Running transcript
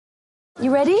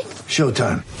You ready?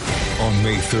 Showtime. On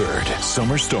May 3rd,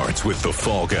 summer starts with The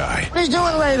Fall Guy. Let's do it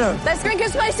later. Let's drink a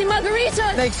spicy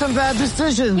margarita. Make some bad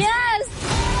decisions. Yes.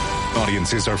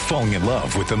 Audiences are falling in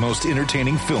love with the most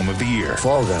entertaining film of the year.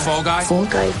 Fall Guy. Fall Guy? Fall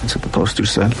Guy. That's what the poster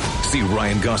said. See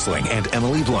Ryan Gosling and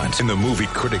Emily Blunt in the movie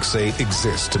critics say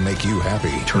exists to make you happy.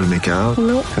 Trying to make it out?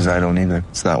 Nope. Because I don't either.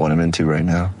 It's not what I'm into right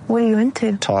now. What are you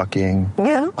into? Talking.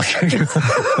 Yeah.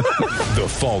 The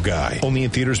Fall Guy. Only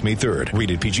in theaters May 3rd.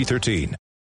 Rated PG-13.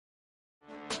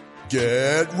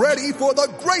 Get ready for the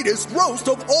greatest roast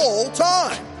of all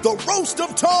time. The Roast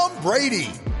of Tom Brady.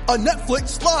 A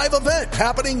Netflix live event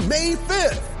happening May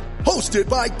 5th. Hosted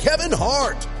by Kevin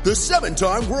Hart. The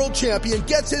 7-time world champion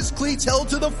gets his cleats held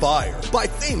to the fire by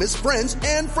famous friends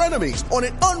and frenemies on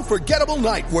an unforgettable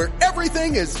night where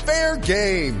everything is fair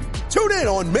game. Tune in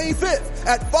on May 5th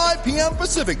at 5 p.m.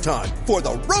 Pacific time for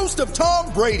the Roast of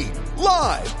Tom Brady.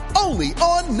 Live only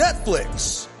on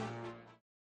Netflix.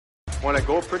 Want to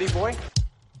go, pretty boy?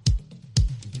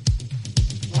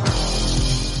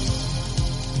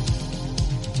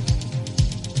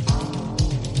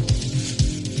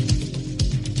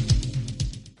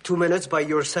 Two minutes by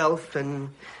yourself and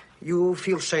you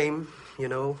feel shame, you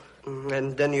know,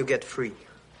 and then you get free.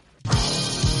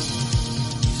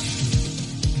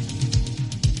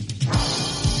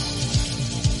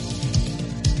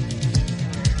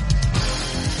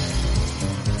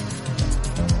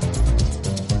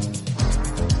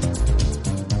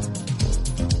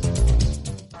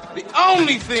 The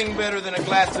only thing better than a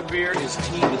glass of beer is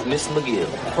tea with Miss McGill.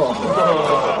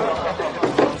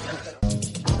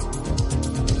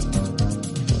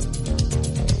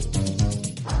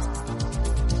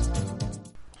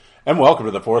 And welcome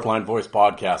to the Fourth Line Voice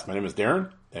Podcast. My name is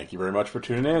Darren. Thank you very much for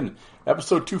tuning in.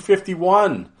 Episode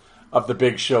 251 of The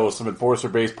Big Show, some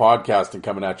enforcer-based podcasting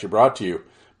coming at you, brought to you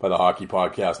by the Hockey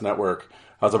Podcast Network.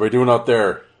 How's everybody doing out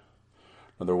there?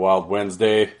 Another wild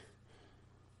Wednesday.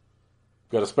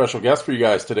 Got a special guest for you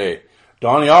guys today.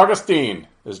 Donnie Augustine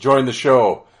has joined the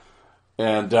show.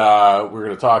 And we're going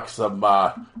to talk some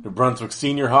New Brunswick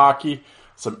senior hockey,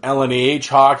 some LNAH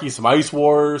hockey, some Ice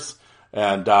Wars.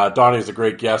 And Donnie is a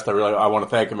great guest. I want to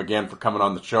thank him again for coming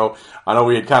on the show. I know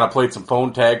we had kind of played some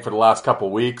phone tag for the last couple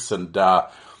of weeks, and I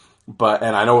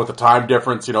know with the time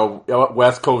difference, you know,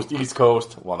 West Coast, East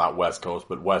Coast, well, not West Coast,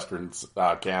 but Western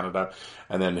Canada,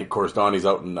 and then of course Donnie's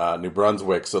out in New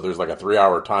Brunswick, so there's like a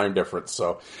 3-hour time difference.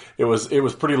 So it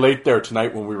was pretty late there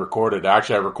tonight when we recorded.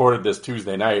 Actually, I recorded this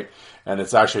Tuesday night, and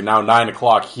it's actually now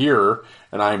 9:00 here,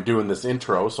 and I'm doing this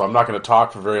intro, so I'm not going to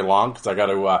talk for very long because I got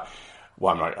to.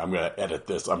 I'm going to edit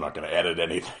this. I'm not going to edit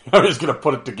anything. I'm just going to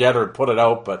put it together and put it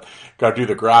out, but got to do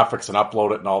the graphics and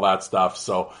upload it and all that stuff.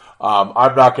 So,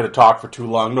 I'm not going to talk for too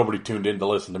long. Nobody tuned in to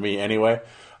listen to me anyway.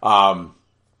 I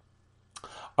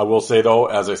will say though,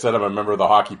 as I said, I'm a member of the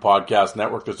Hockey Podcast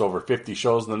Network. There's over 50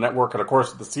 shows in the network. And of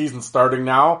course, the season's starting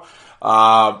now.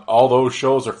 All those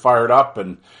shows are fired up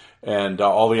and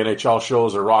all the NHL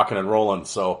shows are rocking and rolling.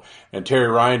 So, and Terry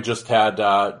Ryan just had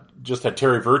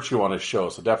Terry Virtue on his show,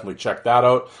 so definitely check that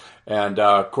out. And,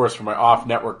 of course, for my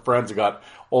off-network friends, I got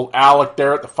old Alec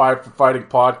there at the Five for Fighting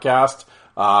podcast.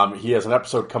 He has an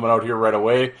episode coming out here right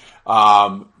away.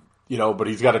 You know, but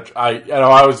he's got I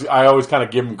always kind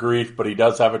of give him grief, but he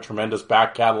does have a tremendous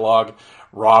back catalog.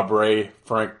 Rob Ray,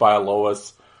 Frank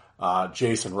Bialowas,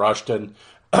 Jason Rushton,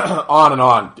 on and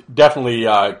on. Definitely,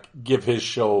 give his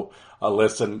show a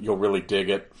listen. You'll really dig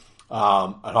it.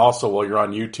 And also, while you're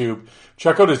on YouTube,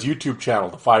 check out his YouTube channel,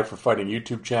 the Five for Fighting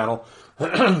YouTube channel.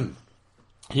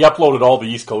 He uploaded all the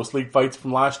East Coast League fights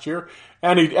from last year,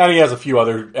 and he has a few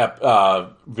other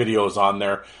videos on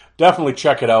there. Definitely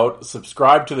check it out.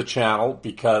 Subscribe to the channel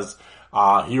because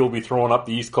he will be throwing up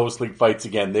the East Coast League fights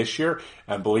again this year.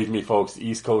 And believe me, folks, the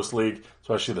East Coast League,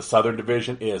 especially the Southern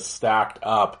Division, is stacked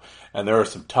up, and there are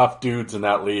some tough dudes in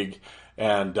that league.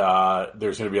 And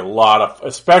there's going to be a lot of,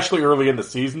 especially early in the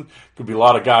season, could be a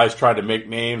lot of guys trying to make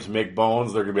names, make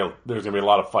bones. There's going to be a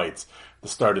lot of fights at the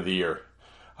start of the year.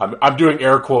 I'm doing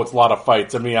air quotes, a lot of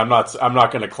fights. I mean, I'm not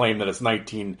going to claim that it's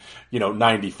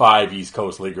 95 East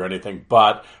Coast League or anything,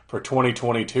 but for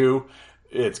 2022,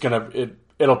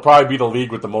 it'll probably be the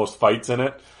league with the most fights in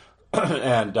it.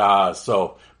 And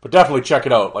but definitely check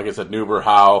it out. Like I said, Nuber,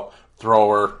 Howe,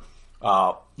 Thrower.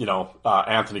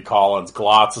 Anthony Collins,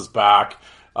 Glotz is back.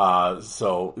 Darren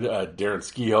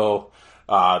Skiho.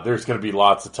 There's going to be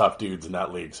lots of tough dudes in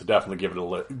that league, so definitely give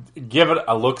it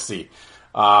a look-see.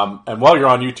 And while you're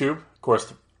on YouTube, of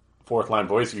course, Fourth Line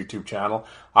Voice YouTube channel,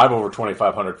 I have over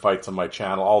 2,500 fights on my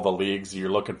channel. All the leagues you're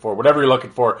looking for, whatever you're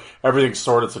looking for, everything's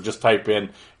sorted. So just type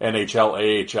in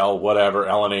NHL, AHL, whatever,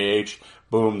 LNAH.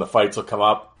 Boom, the fights will come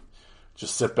up.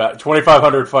 just sit back.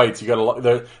 2,500 fights.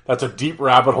 That's a deep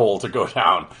rabbit hole to go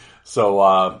down. So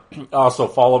also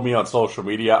follow me on social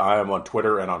media. I am on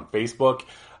Twitter and on Facebook.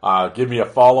 Give me a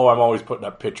follow. I'm always putting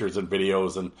up pictures and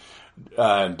videos and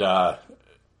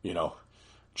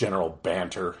general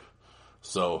banter.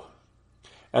 So,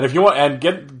 and if you want, and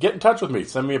get in touch with me,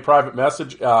 send me a private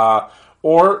message,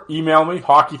 or email me,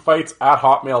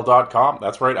 hockeyfights@hotmail.com.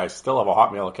 That's right. I still have a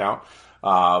Hotmail account.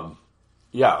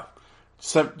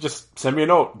 Just send me a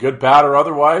note, good, bad, or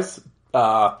otherwise.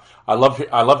 I love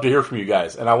to hear from you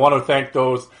guys. And I want to thank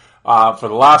those, for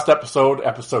the last episode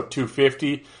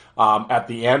 250. At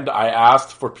the end, I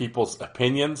asked for people's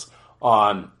opinions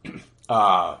on,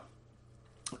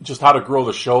 just how to grow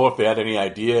the show, if they had any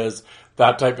ideas,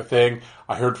 that type of thing.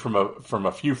 I heard from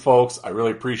a few folks. I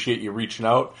really appreciate you reaching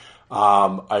out.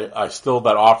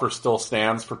 That offer still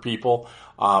stands for people.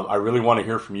 I really want to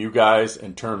hear from you guys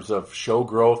in terms of show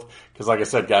growth. Cause like I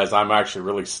said, guys, I'm actually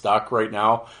really stuck right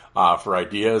now, for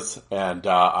ideas, and,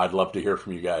 I'd love to hear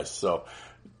from you guys. So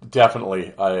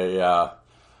definitely, I'd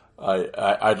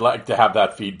like to have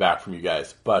that feedback from you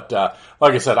guys. But,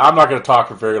 like I said, I'm not going to talk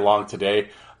for very long today.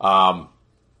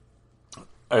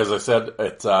 As I said,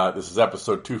 this is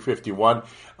episode 251.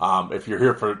 If you're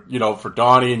here for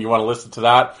Donnie and you want to listen to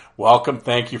that, welcome.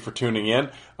 Thank you for tuning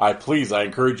in. I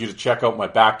encourage you to check out my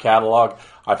back catalog.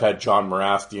 I've had John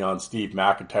Morasti on, Steve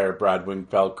McIntyre, Brad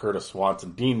Wingfield, Curtis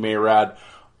Swanson, Dean Mayrad,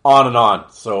 on and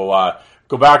on. So,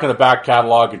 go back in the back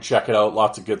catalog and check it out.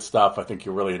 Lots of good stuff. I think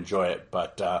you'll really enjoy it.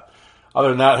 But, other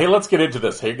than that, hey, let's get into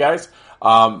this. Hey guys,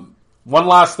 one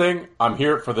last thing. I'm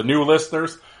here for the new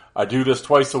listeners. I do this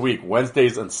twice a week,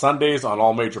 Wednesdays and Sundays on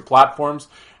all major platforms.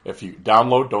 If you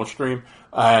download, don't stream.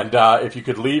 And if you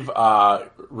could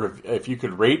if you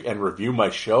could rate and review my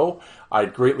show,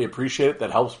 I'd greatly appreciate it.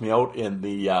 That helps me out in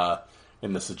the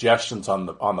suggestions on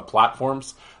the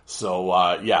platforms. So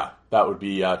that would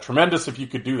be tremendous if you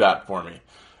could do that for me.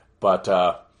 But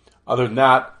other than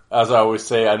that, as I always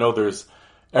say, I know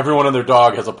everyone and their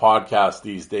dog has a podcast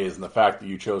these days, and the fact that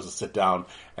you chose to sit down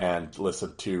and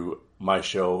listen to my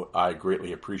show, I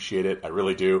greatly appreciate it. I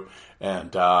really do.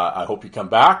 And I hope you come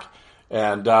back.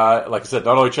 And like I said,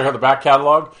 not only check out the back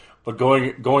catalog, but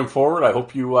going forward, I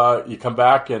hope you come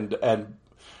back and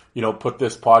put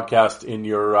this podcast in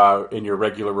your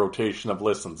regular rotation of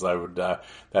listens.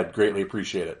 I'd greatly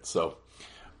appreciate it. So,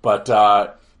 but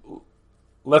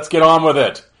let's get on with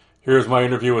it. Here's my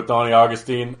interview with Donnie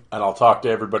Augustine, and I'll talk to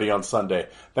everybody on Sunday.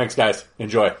 Thanks, guys.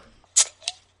 Enjoy.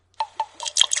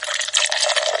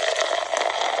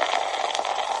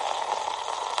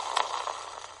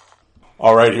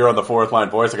 All right, here on the Fourth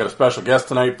Line Voice, I got a special guest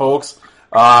tonight, folks.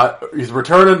 He's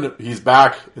returning. He's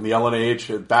back in the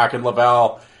LNH, back in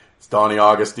Laval. It's Donnie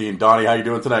Augustine. Donnie, how you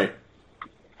doing tonight?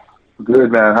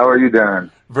 Good, man. How are you, Darren?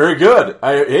 Very good.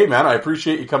 Hey, man, I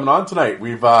appreciate you coming on tonight.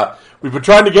 We've been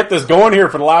trying to get this going here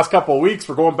for the last couple of weeks.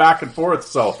 We're going back and forth,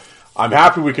 so I'm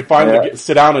happy we could finally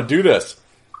sit down and do this.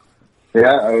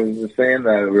 Yeah, I was just saying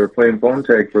that we were playing phone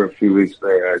tag for a few weeks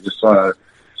there. I just start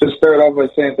off by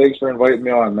saying thanks for inviting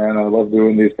me on, man. I love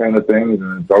doing these kind of things,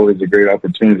 and it's always a great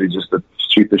opportunity just to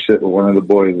shoot the shit with one of the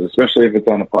boys, especially if it's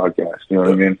on a podcast. You know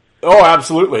what I mean? Oh,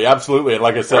 absolutely, absolutely. And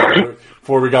like I said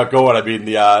before we got going, I mean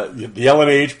the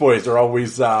LNH boys are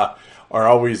always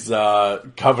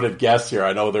coveted guests here.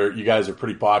 I know you guys are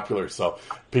pretty popular, so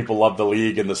people love the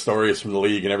league and the stories from the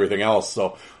league and everything else.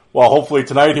 So, well, hopefully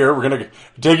tonight here we're going to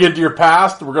dig into your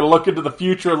past. We're going to look into the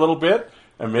future a little bit,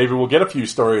 and maybe we'll get a few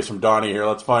stories from Donnie here.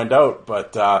 Let's find out.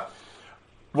 But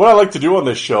what I like to do on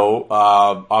this show,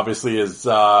 obviously, is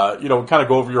kind of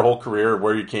go over your whole career,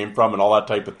 where you came from, and all that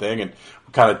type of thing, and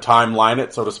kind of timeline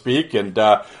it, so to speak. And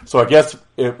so I guess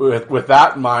with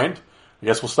that in mind, I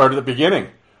guess we'll start at the beginning.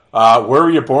 Where were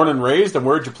you born and raised, and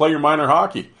where did you play your minor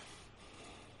hockey?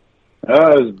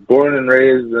 I was born and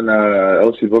raised in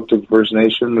Elsipogtog First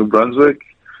Nation, New Brunswick.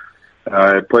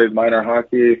 I played minor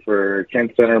hockey for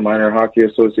Kent Center Minor Hockey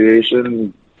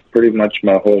Association pretty much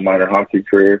my whole minor hockey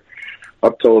career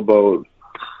up till about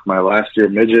my last year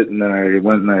midget, and then I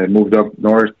went and I moved up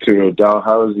north to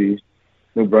Dalhousie,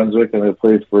 New Brunswick, and I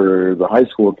played for the high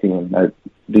school team at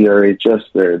DRHS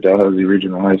there, Dalhousie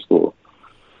Regional High School,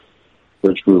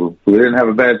 which we didn't have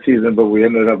a bad season, but we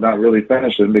ended up not really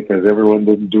finishing because everyone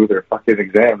didn't do their fucking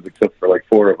exams except for like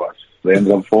 4 of us. They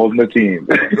ended up folding the team.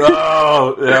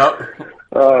 Oh, yeah.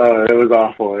 It was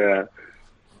awful, yeah.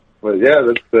 But yeah,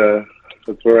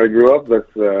 that's where I grew up.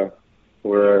 That's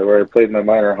where I played my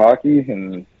minor hockey,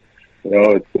 and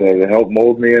it helped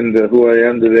mold me into who I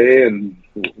am today. And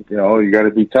you got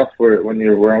to be tough for it when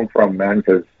you're where I'm from, man,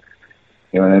 because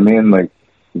you know what I mean. Like,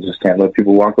 you just can't let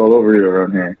people walk all over you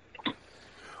around here.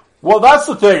 Well, that's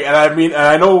the thing, and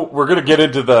I know we're going to get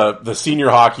into the senior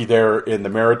hockey there in the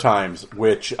Maritimes,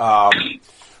 which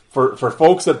for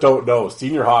folks that don't know,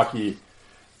 senior hockey's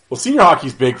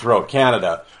big throughout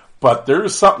Canada, but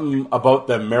there's something about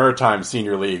the Maritime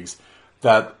senior leagues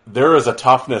that there is a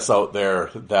toughness out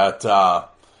there that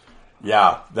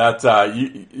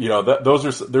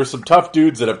there's some tough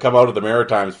dudes that have come out of the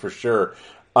Maritimes for sure.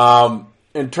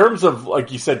 In terms of,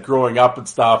 like you said, growing up and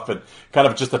stuff, and kind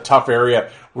of just a tough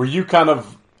area, were you kind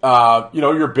of,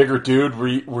 you're a bigger dude.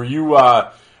 Were you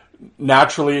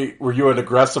naturally, were you an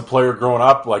aggressive player growing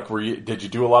up? Like, did you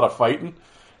do a lot of fighting?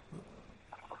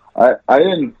 I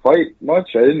didn't fight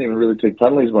much. I didn't even really take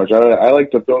penalties much. I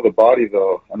like to throw the body,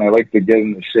 though, and I like to get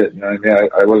in the shit. You know what I mean?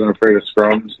 I wasn't afraid of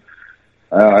scrums.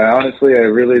 I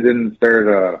really didn't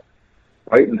start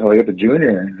fight until I got to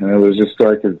junior, and it was just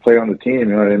so I could play on the team. You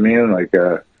know what I mean? Like,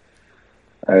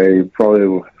 I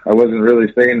wasn't really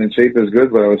staying in shape as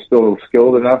good, but I was still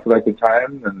skilled enough at the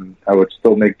time, and I would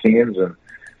still make teams. And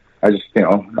I just,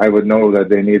 I would know that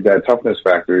they need that toughness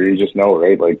factor. You just know,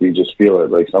 right? Like, you just feel it.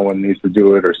 Like, someone needs to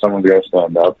do it, or someone's got to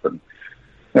stand up. And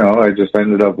I just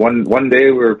ended up one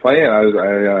day we were playing.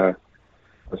 I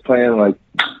was playing like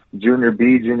Junior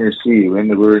B, Junior C.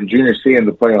 We were in Junior C in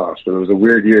the playoffs, so it was a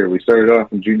weird year. We started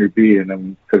off in Junior B, and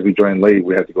then because we joined late,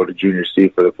 we had to go to Junior C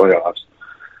for the playoffs.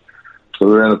 So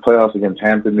we were in the playoffs against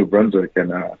Hampton, New Brunswick,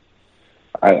 and out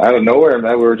of nowhere,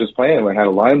 man, we were just playing. We had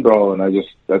a line brawl, and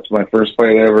that's my first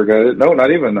fight I ever got. No,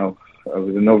 not even, no. I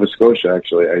was in Nova Scotia,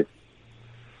 actually. I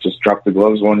just dropped the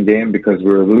gloves one game because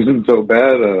we were losing so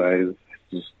bad. I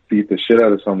just beat the shit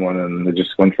out of someone, and it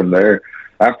just went from there.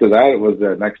 After that, it was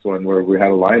that next one where we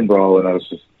had a line brawl, and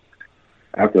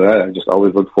after that, I just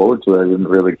always looked forward to it. I didn't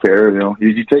really care.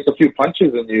 You take a few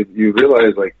punches, and you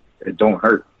realize, like, it don't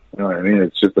hurt. You know what I mean?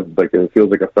 It's just it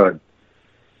feels like a thud.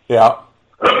 Yeah.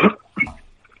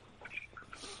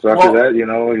 So after that, you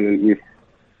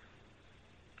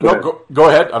go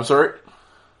ahead. I'm sorry.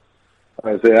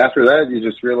 I say after that, you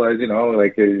just realize,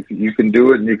 like, if you can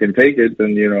do it and you can take it,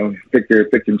 then, pick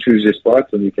and choose your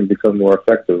spots, and you can become more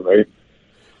effective, right?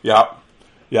 Yeah,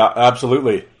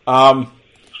 absolutely. So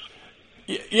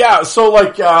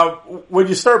like when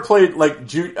you start playing like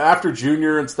after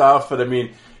junior and stuff, and I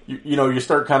mean, you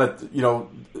start kind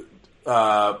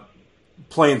of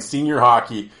playing senior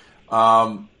hockey.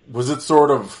 Was it sort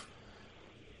of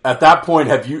at that point?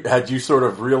 Had you sort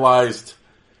of realized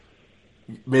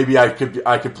maybe I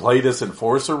could play this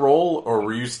enforcer role, or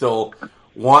were you still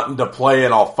wanting to play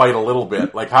and I'll fight a little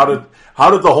bit? Like how did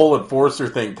the whole enforcer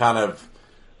thing kind of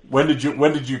when did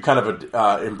you kind of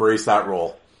embrace that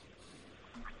role?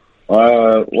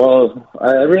 Well,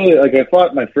 I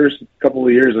fought my first couple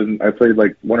of years, and I played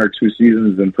like 1 or 2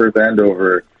 seasons in Perth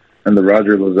Andover and the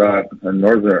Roger Lazat in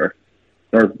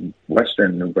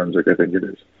northwestern New Brunswick, I think it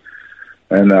is.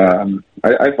 And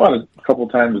I fought a couple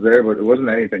times there, but it wasn't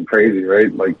anything crazy,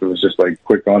 right? Like, it was just like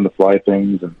quick on the fly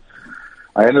things. And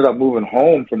I ended up moving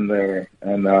home from there.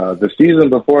 And the season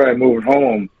before I moved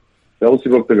home, the LC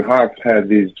Buktuk Hawks had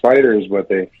these fighters, but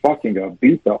they fucking got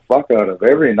beat the fuck out of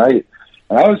every night.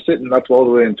 And I was sitting up all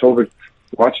the way in Tobic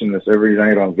watching this every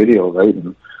night on video, right?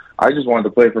 And I just wanted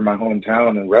to play for my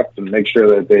hometown and rep and make sure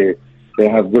that they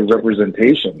have good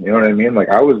representation. You know what I mean? Like,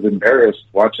 I was embarrassed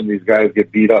watching these guys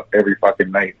get beat up every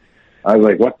fucking night. I was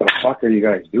like, what the fuck are you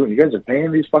guys doing? You guys are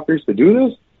paying these fuckers to do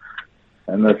this?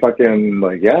 And they're fucking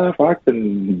like, yeah,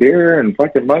 fucking beer and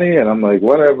fucking money. And I'm like,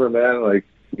 whatever, man. Like,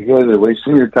 you guys are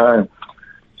wasting your time.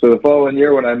 So the following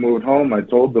year when I moved home, I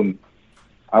told them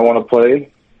I want to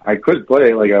play. I could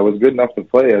play. Like, I was good enough to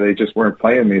play. They just weren't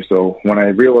playing me. So when I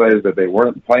realized that they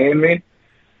weren't playing me,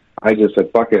 I just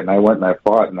said, fuck it. And I went and I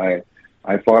fought. And I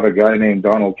fought a guy named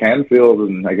Donald Canfield.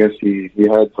 And I guess he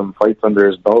had some fights under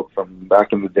his belt from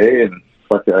back in the day. And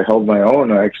fuck it, I held my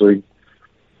own, actually.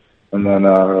 And then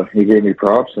he gave me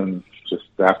props. And just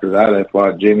after that, I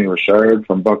fought Jamie Richard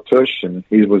from Buck Tush. And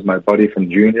he was my buddy from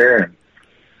junior. And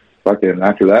fuck it. And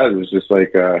after that, it was just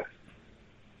like the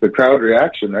crowd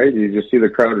reaction, right? You just see the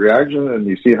crowd reaction, and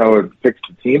you see how it picks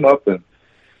the team up, and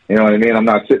you know what I mean? I'm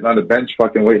not sitting on the bench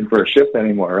fucking waiting for a shift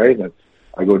anymore, right?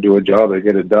 I go do a job, I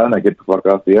get it done, I get the fuck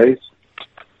off the ice,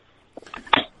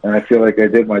 and I feel like I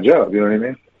did my job, you know what I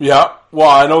mean? Yeah, well,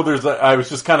 I know I was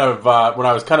just kind of, when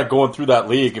I was kind of going through that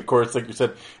league, of course, like you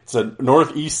said, it's a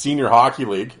Northeast Senior Hockey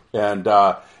League, and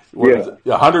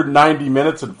 190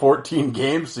 minutes and 14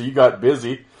 games, so you got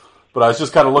busy. But I was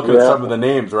just kind of looking at some of the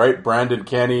names, right? Brandon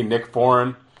Kenny, Nick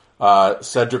Foran,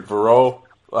 Cedric Verreau.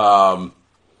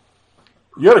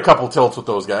 You had a couple tilts with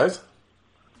those guys.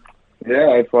 Yeah,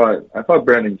 I fought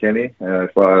Brandon Kenny, and I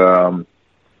fought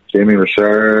Jamie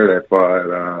Richard. I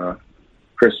fought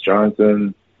Chris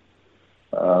Johnson,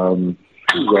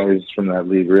 guys from that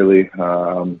league, really.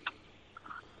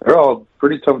 They're all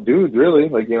pretty tough dudes, really.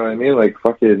 Like, you know what I mean? Like,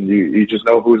 fucking, you just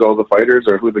know who's all the fighters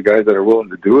or who the guys that are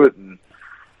willing to do it, and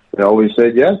they always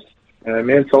said yes. And I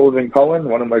mean, Sullivan Cullen,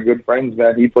 one of my good friends,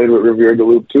 man, he played with Riviere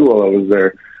Duluth too while I was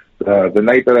there. The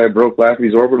night that I broke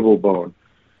Laffy's orbital bone,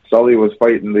 Sully was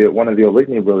fighting one of the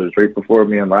Oligny brothers right before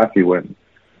me and Laffy went.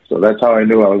 So that's how I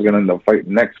knew I was going to end up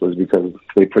fighting next, was because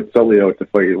they put Sully out to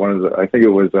fight I think it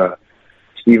was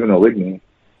Stephen Oligny.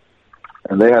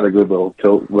 And they had a good little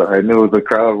tilt. I knew the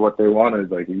crowd what they wanted.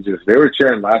 Like, they were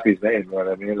cheering Laffy's name. You know what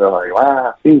I mean? They're like,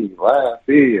 Laffy,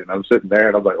 Laffy. And I'm sitting there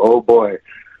and I'm like, oh boy,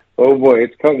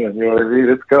 it's coming. You know what I mean?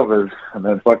 It's coming. And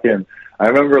then I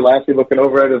remember Laffy looking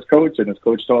over at his coach, and his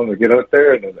coach told him to get out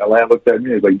there. And then Alain looked at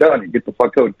me. He's like, Donnie, get the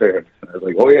fuck out there. And I was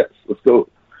like, oh yes, let's go.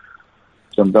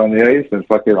 Jumped on the ice, and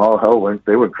fucking all hell went.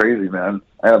 They went crazy, man.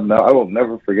 I will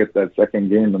never forget that second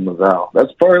game in Laval.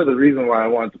 That's part of the reason why I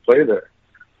wanted to play there.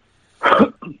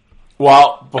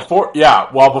 Well, before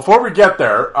we get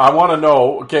there, I want to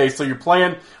know. Okay, so you're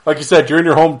playing, like you said, you're in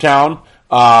your hometown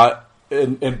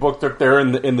in Buktuk there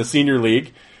in the senior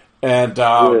league, and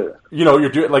you know, you're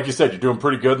doing, like you said, you're doing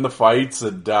pretty good in the fights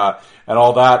and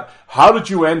all that. How did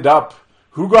you end up?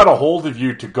 Who got a hold of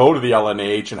you to go to the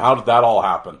LNAH, and how did that all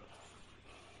happen?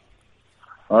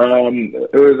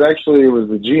 It was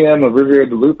the GM of Riviere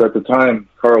Duluth at the time,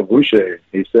 Carl Boucher.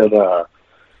 He said, that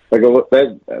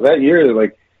year,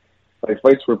 like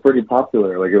fights were pretty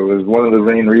popular. Like, it was one of the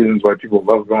main reasons why people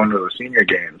loved going to the senior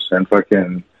games. And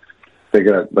fucking,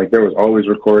 there was always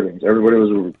recordings. Everybody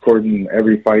was recording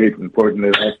every fight and putting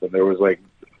it up. And there was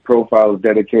profiles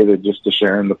dedicated just to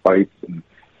sharing the fights and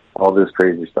all this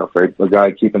crazy stuff, right? The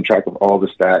guy keeping track of all the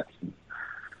stats. You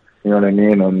know what I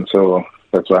mean? And so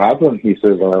that's what happened. He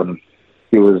said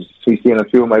he's seen a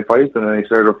few of my fights, and then he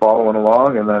started following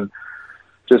along, and then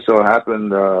just so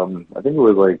happened, I think it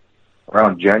was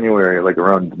around January,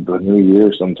 around the New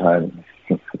Year sometime.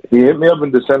 He hit me up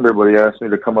in December, but he asked me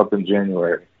to come up in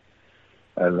January.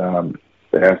 And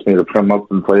they asked me to come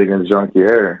up and play against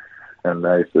Jean-Pierre. And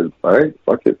I said, all right,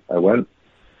 fuck it. I went.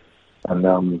 And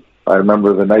I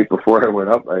remember the night before I went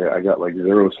up, I got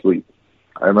zero sleep.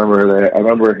 I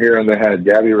remember hearing they had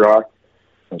Gabby Rock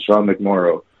and Sean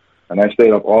McMorrow. And I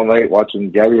stayed up all night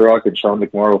watching Gabby Rock and Sean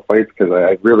McMorrow fights, because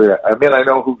I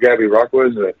know who Gabby Rock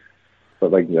was,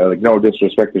 but no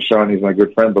disrespect to Sean, he's my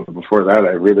good friend, but before that,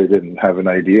 I really didn't have an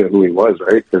idea who he was,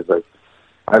 right? Because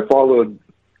I followed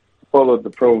the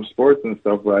pro sports and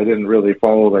stuff, but I didn't really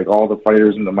follow all the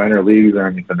fighters in the minor leagues or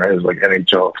anything, right? It was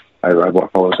NHL. I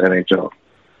followed NHL.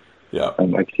 Yeah,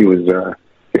 and he was a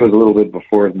little bit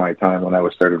before my time when I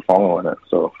started following it.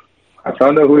 So I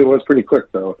found out who he was pretty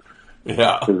quick, though.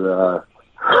 Yeah.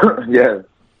 Yeah.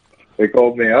 They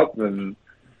called me up, and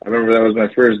I remember that was my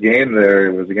first game there.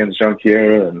 It was against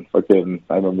Jean-Pierre, and I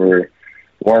remember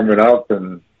warming up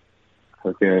and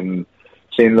seeing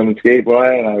them skate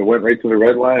by, and I went right to the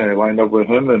red line, and I lined up with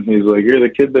him, and he's like, "You're the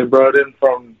kid they brought in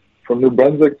from New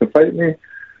Brunswick to fight me?"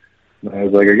 And I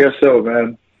was like, "I guess so,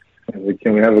 man." I was like,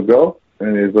 "Can we have a go?"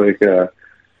 And he's like,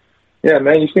 "Yeah,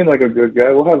 man, you seem like a good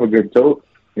guy. We'll have a good tilt."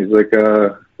 He's like,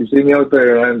 "You see me out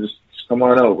there, man, just come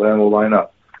on out, man, we'll line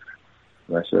up."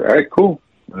 And I said, all right, cool.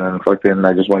 And then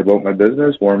I just went about my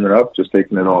business, warming up, just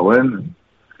taking it all in. And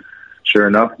sure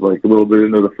enough, a little bit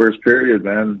into the first period,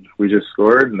 man, we just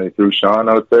scored, and they threw Sean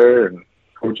out there, and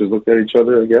coaches looked at each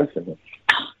other, I guess, and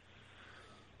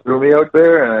threw me out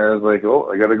there, and I was like,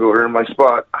 oh, I got to go earn my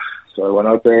spot. So I went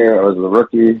out there. I was a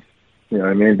rookie. You know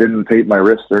what I mean? Didn't tape my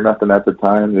wrist or nothing at the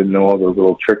time. Didn't know all those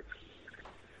little tricks.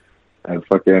 And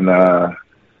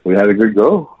we had a good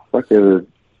go. It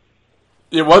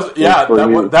was, yeah,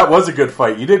 that was a good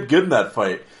fight. You did good in that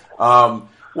fight. Well,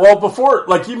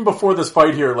 even before this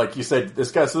fight here, like you said,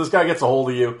 this guy gets a hold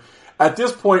of you. At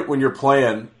this point, when you're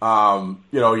playing, you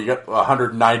got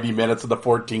 190 minutes of the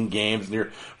 14 games, and your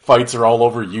fights are all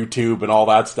over YouTube and all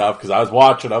that stuff, because I was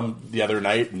watching them the other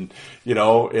night, and,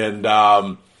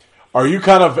 are you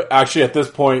kind of, actually at this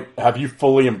point, have you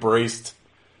fully embraced,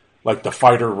 the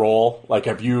fighter role?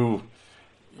 Have you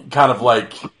kind of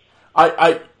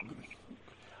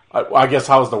I guess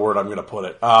how's the word I'm going to put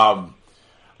it?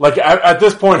 At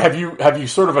this point, have you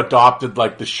sort of adopted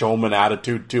the showman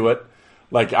attitude to it?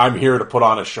 I'm here to put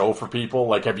on a show for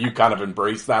people. Have you kind of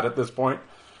embraced that at this point?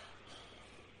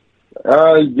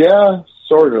 Yeah,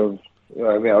 sort of.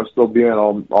 I mean, I was still being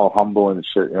all humble and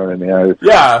shit. You know what I mean? I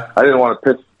didn't want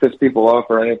to piss people off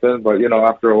or anything, but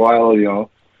after a while,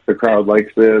 the crowd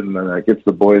likes it, and then it gets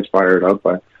the boys fired up.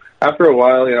 After a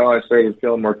while, I started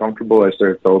feeling more comfortable. I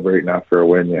started celebrating after a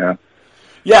win, yeah.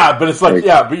 Yeah, but it's like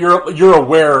but you're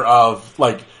aware of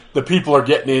like the people are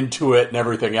getting into it and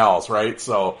everything else, right?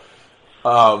 So,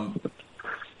 so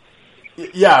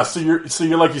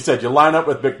you're like you said, you line up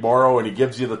with McMorrow and he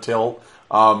gives you the tilt,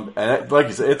 and like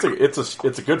you said,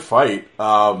 it's a good fight.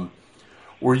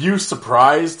 Were you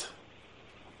surprised?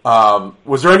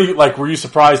 Was there any were you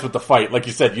surprised with the fight? Like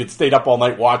you said, you'd stayed up all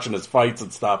night watching his fights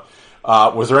and stuff.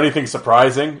 Was there anything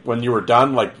surprising when you were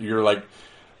done? Like you're like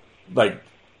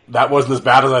that wasn't as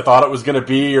bad as I thought it was going to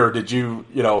be, or did you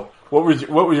what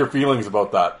were your feelings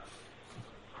about that?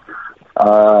 It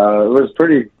was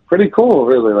pretty cool,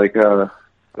 really. Like it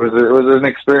was an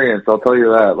experience. I'll tell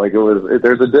you that. Like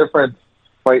there's a difference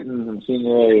fighting in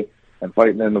Senior A and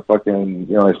fighting in the fucking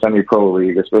semi-pro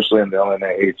league, especially in the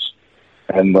LNAH.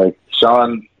 And like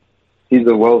Sean, he's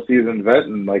a well-seasoned vet,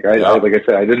 and like I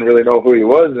said, I didn't really know who he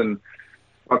was, and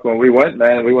when we went,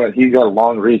 he's got a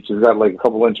long reach. He's got like a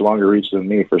couple inch longer reach than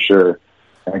me for sure.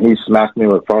 And he smacked me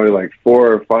with probably like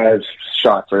 4 or 5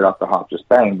 shots right off the hop. Just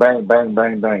bang, bang, bang,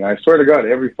 bang, bang. I swear to God,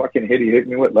 every fucking hit he hit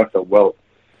me with left a welt.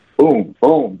 Boom,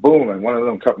 boom, boom. And one of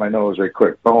them cut my nose right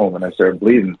quick. Boom. And I started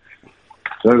bleeding.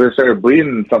 As soon as I started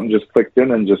bleeding, something just clicked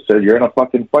in and just said, "You're in a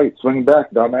fucking fight. Swing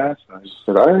back, dumbass." And I just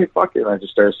said, "All right, fuck it." And I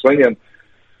just started swinging.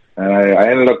 And I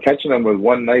ended up catching him with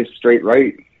one nice straight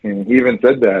right. And he even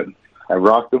said that. I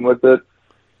rocked him with it.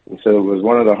 He said it was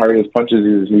one of the hardest punches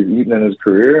he's eaten in his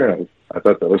career. I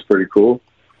thought that was pretty cool.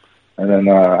 And then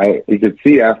you could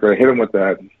see after I hit him with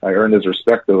that, I earned his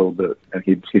respect a little bit. And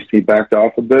he backed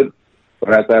off a bit.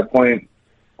 But at that point,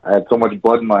 I had so much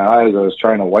blood in my eyes, I was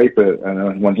trying to wipe it. And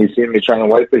then when he seen me trying to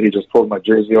wipe it, he just pulled my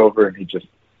jersey over and he just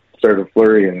started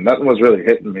flurrying. And nothing was really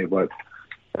hitting me, but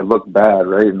it looked bad,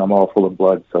 right? And I'm all full of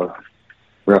blood. So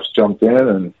refs jumped in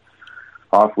and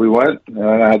off we went. And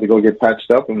I had to go get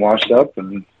patched up and washed up.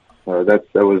 And that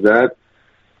was that.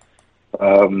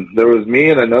 There was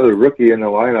me and another rookie in the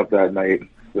lineup that night.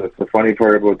 The funny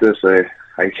part about this,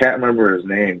 I can't remember his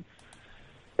name.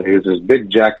 He was this big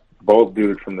jack bald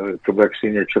dude from the Quebec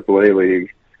Senior AAA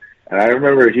League. And I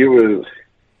remember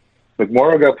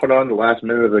McMorrow got put on the last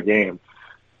minute of the game.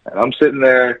 And I'm sitting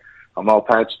there, I'm all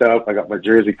patched up, I got my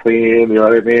jersey clean, you know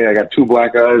what I mean? I got 2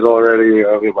 black eyes already,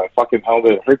 my fucking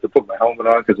helmet, it hurt to put my helmet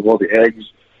on because of all the eggs.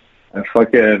 And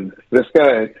fucking, this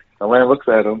guy, Alain looks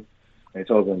at him, and he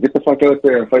tells him, "Get the fuck out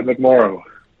there and fight McMorrow."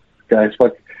 Guys,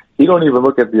 he don't even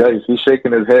look at the ice, he's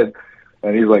shaking his head,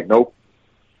 and he's like, nope,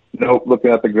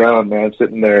 looking at the ground, man,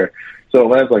 sitting there. So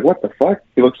Alain's like, "What the fuck?"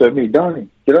 He looks at me, "Donnie,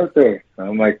 get out there." And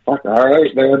I'm like, "Fuck, all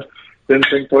right, man." Didn't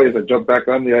think twice. I jumped back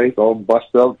on the ice, all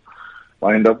busted up,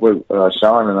 lined up with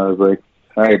Sean, and I was like,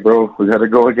 "All right, bro, we got to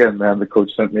go again, man. The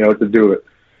coach sent me out to do it."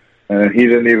 And he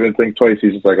didn't even think twice.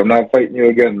 He's just like, "I'm not fighting you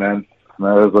again, man." And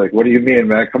I was like, "What do you mean,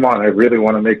 man? Come on. I really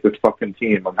want to make this fucking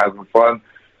team. I'm having fun.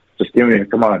 Just give me it.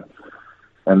 Come on."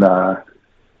 And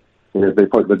they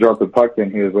dropped the puck,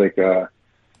 and he was like,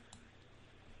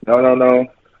 No.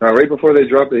 Right before they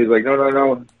dropped it, he's like,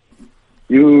 No.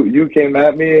 You came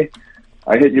at me.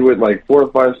 I hit you with like 4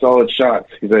 or 5 solid shots.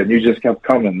 He said, "You just kept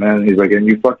coming, man." He's like, "And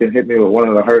you fucking hit me with one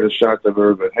of the hardest shots I've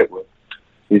ever been hit with."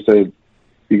 He said,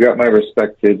 "You got my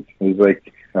respect, kid." He's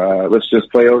like, "Let's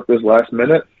just play out this last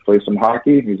minute, play some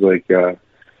hockey." He's like, "And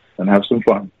have some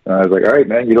fun." And I was like, "All right,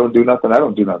 man, you don't do nothing, I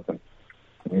don't do nothing."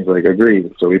 And he's like,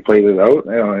 "Agreed." So we played it out.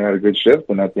 I had a good shift.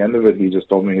 And at the end of it, he just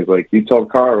told me, he's like, "You tell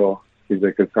Carl." He's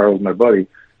like, because Carl's my buddy.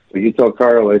 So you tell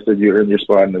Carl, I said, "You earned your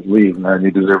spot in this league, man. You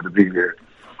deserve to be here."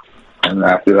 And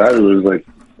after that, it was like,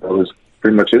 that was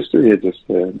pretty much history. It just,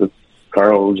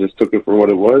 Carl just took it for what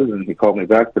it was, and he called me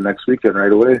back the next weekend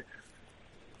right away.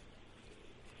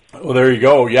 Well, there you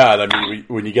go. Yeah, I mean,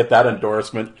 when you get that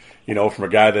endorsement, from a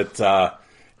guy that,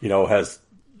 has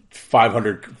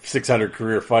 500, 600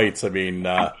 career fights, I mean,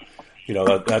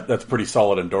 that's pretty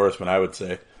solid endorsement, I would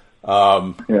say.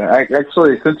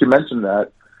 Actually, since you mentioned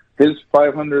that, his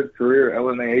 500 career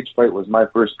LNAH fight was my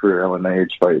first career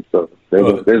LNAH fight, so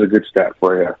there's a good stat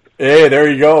for you. Hey, there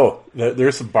you go.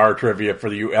 There's some bar trivia for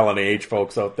you LNAH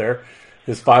folks out there.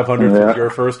 His 500 was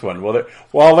your first one.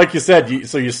 Well, like you said,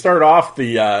 you start off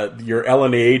your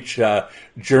LNAH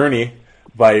journey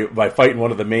by fighting one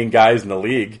of the main guys in the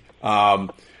league.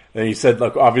 And you said,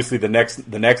 look, obviously the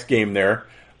next game there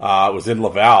was in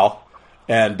Laval.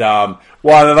 And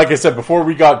like I said before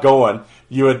we got going,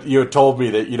 you had told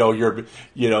me that you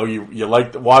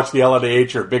like to watch the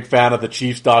LNAH. You're a big fan of the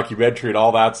Chiefs documentary and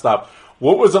all that stuff.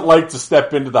 What was it like to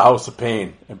step into the House of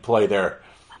Pain and play there?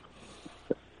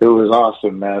 It was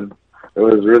awesome, man. It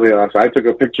was really awesome. I took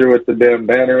a picture with the damn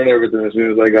banner and everything as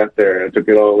soon as I got there. I took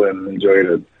it all in and enjoyed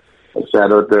it. I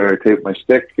sat out there, I taped my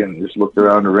stick, and just looked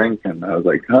around the rink, and I was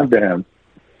like, "God damn,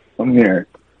 I'm here."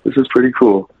 this is pretty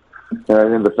cool.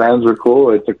 And the fans were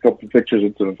cool. I took a couple pictures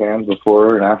with the fans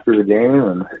before and after the game,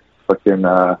 and fucking,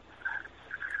 I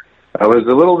was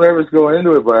a little nervous going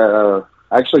into it, but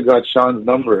I actually got Sean's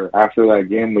number after that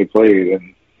game we played,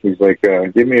 and he's like,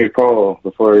 give me a call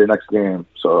before your next game.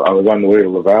 So I was on the way to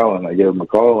Laval, and I gave him a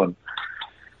call, and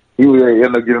he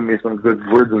ended up giving me some good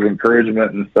words of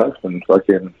encouragement and stuff, and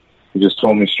fucking, he just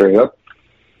told me straight up.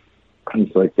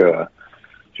 He's like,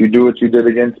 if you do what you did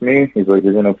against me, he's like,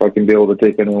 you're going to fucking be able to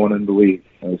take anyone in the league.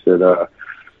 And he said,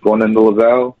 going into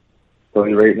Laval, tell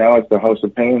you right now, it's the House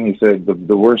of Pain. He said,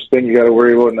 the worst thing you got to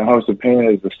worry about in the House of Pain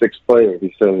is the sixth player.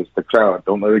 He said, it's the crowd.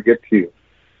 Don't let it get to you.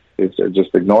 He said,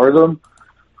 just ignore them.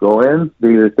 Go in,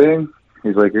 do your thing.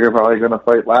 He's like, you're probably going to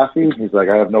fight Laffy. He's like,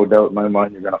 I have no doubt in my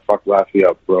mind you're going to fuck Laffy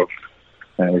up, bro.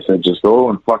 And he said, just go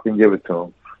and fucking give it to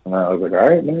him. And I was like, all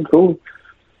right, man, cool.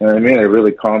 You know what I mean? It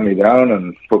really calmed me down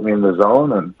and put me in the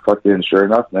zone, and fucking sure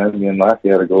enough, man, me and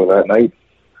Laffy had to go that night.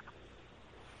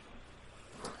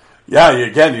 Yeah,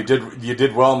 again, you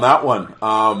did well in that one.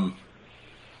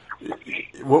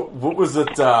 What was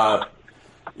it?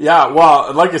 Yeah,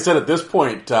 well, like I said, at this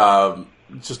point,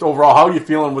 just overall, how are you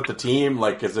feeling with the team?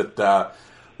 Like, is it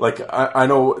like I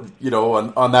know, you know,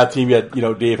 on that team you had, you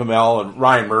know, Dave Hamel and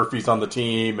Ryan Murphy's on the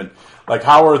team, and like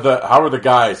how are the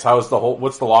guys? How's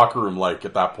what's the locker room like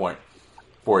at that point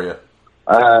for you?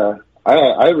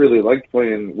 I really liked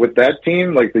playing with that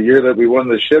team. Like the year that we won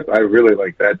the ship, I really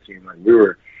liked that team. Like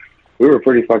we were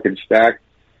pretty fucking stacked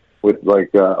with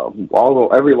like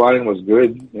every line was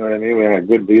good. You know what I mean? We had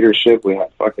good leadership. We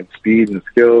had fucking speed and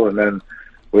skill, and then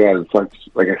we had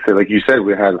like I said, like you said,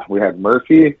 we had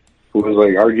Murphy, who was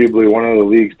like arguably one of the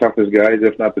league's toughest guys,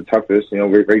 if not the toughest. You know,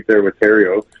 right there with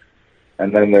Terrio.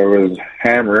 And then there was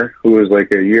Hammer, who was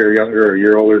like a year younger or a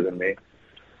year older than me.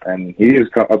 And he is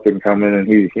up and coming, and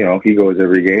he goes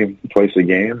every game, twice a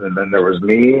game. And then there was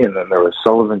me, and then there was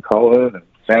Sullivan Cullen and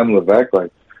Sam Levesque.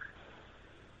 Like,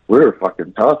 we were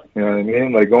fucking tough, you know what I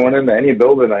mean? Like, going into any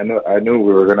building, I knew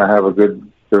we were going to have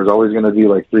there was always going to be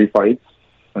like 3 fights,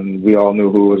 and we all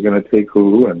knew who was going to take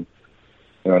who, and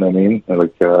you know what I mean?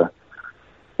 Like,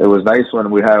 it was nice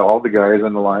when we had all the guys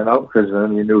in the lineup, because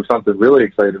then you knew something really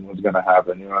exciting was going to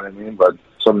happen, you know what I mean? But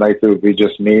some nights it would be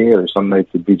just me, or some nights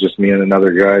it would be just me and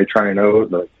another guy trying out.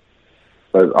 But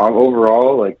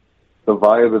overall, like, the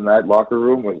vibe in that locker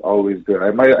room was always good.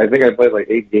 I think I played like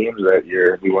 8 games that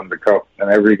year. We won the cup, and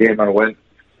every game I went,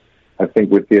 I think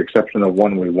with the exception of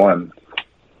one, we won.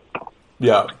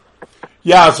 Yeah.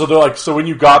 So they're like, so when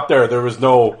you got there was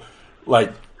no,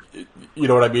 like, you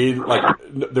know what I mean? Like,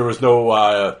 there was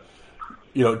no,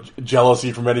 you know,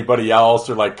 jealousy from anybody else,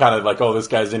 or like kind of like, oh, this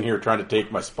guy's in here trying to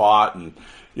take my spot, and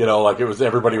you know, like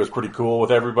everybody was pretty cool with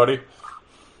everybody.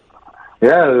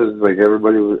 Yeah, it was like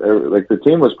everybody was like the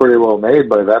team was pretty well made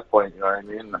by that point. You know what I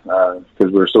mean?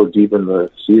 Because we were so deep in the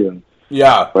season.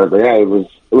 Yeah, but yeah, it was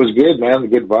good, man. A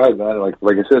good vibe, man.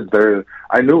 Like I said,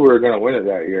 I knew we were going to win it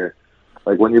that year.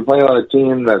 Like when you play on a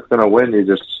team that's going to win, you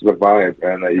just the vibe,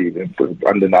 and it's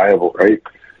undeniable, right?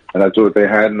 And that's what they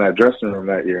had in that dressing room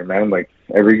that year, man. Like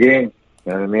every game,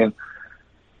 you know what I mean?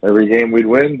 Every game we'd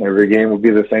win. Every game would be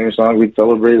the same song we'd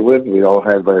celebrate with. We all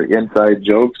had like inside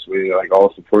jokes. We like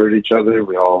all supported each other.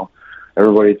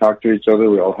 Everybody talked to each other.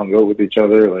 We all hung out with each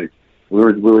other. Like we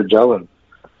were gelling.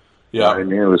 Yeah, you know what I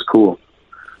mean, it was cool.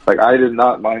 Like I did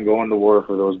not mind going to war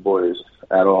for those boys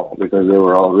at all, because they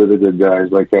were all really good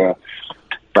guys. Like I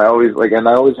always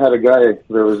had a guy.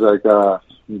 There was like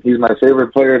he's my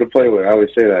favorite player to play with. I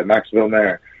always say that, Max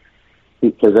Vilmer.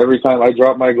 Because every time I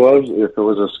dropped my gloves, if it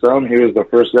was a scrum, he was the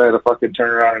first guy to fucking turn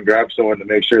around and grab someone to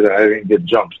make sure that I didn't get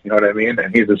jumped. You know what I mean?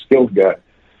 And he's a skilled guy.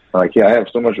 Like, yeah, I have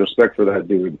so much respect for that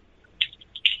dude.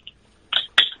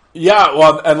 Yeah,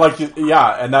 well, and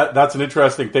and that's an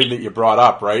interesting thing that you brought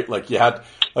up, right? Like you had,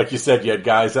 like you said, you had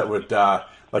guys that would,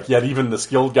 like you had even the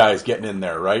skilled guys getting in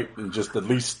there, right? And just at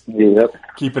least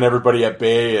keeping everybody at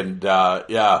bay. And I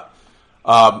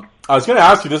was going to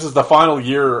ask you, this is the final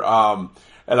year.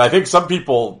 And I think some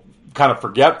people kind of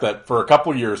forget that for a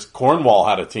couple years, Cornwall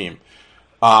had a team.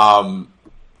 What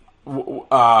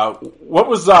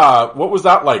was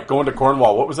that like going to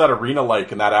Cornwall? What was that arena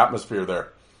like and that atmosphere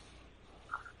there?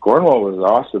 Cornwall was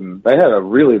awesome. They had a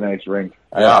really nice rink.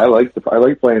 Yeah. I liked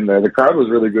playing there. The crowd was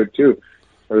really good too.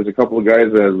 There was a couple of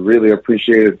guys that really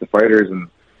appreciated the fighters, and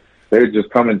they would just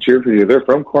come and cheer for you. They're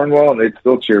from Cornwall, and they'd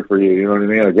still cheer for you. You know what I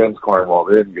mean? Against Cornwall,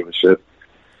 they didn't give a shit.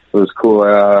 It was cool.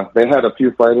 They had a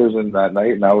few fighters in that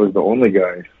night, and I was the only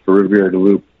guy for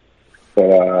Riviere-du-Loup.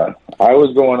 But I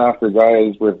was going after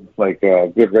guys with like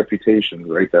good reputations,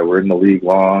 right? That were in the league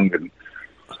long and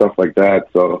stuff like that.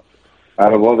 So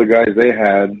out of all the guys they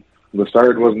had,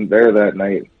 Lessard wasn't there that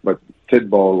night, but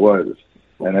Tidball was,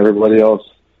 and everybody else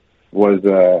was.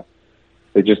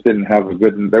 They just didn't have a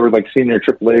good. They were like senior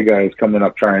AAA guys coming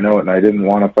up trying out, and I didn't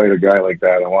want to fight a guy like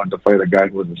that. I wanted to fight a guy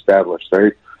who was established,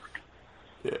 right?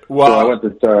 Well, so I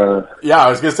went to. I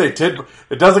was gonna say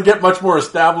it doesn't get much more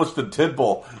established than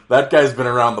Tidball. That guy's been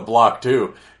around the block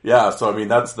too. Yeah, so I mean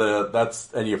that's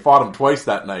and you fought him twice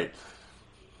that night.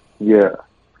 Yeah,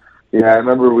 I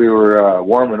remember we were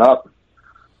warming up,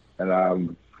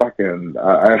 and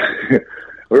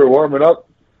we were warming up.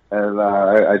 And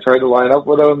I tried to line up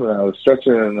with him, and I was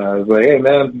stretching, and I was like, "Hey,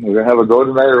 man, we're gonna have a go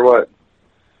tonight or what?"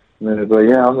 And then he's like,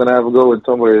 "Yeah, I'm gonna have a go with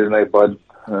somebody tonight, bud."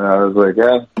 And I was like,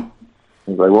 "Yeah."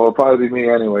 He's like, "Well, it'll probably be me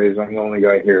anyways. I'm the only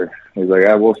guy here." He's like,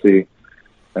 "Yeah, we'll see."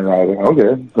 And I was like,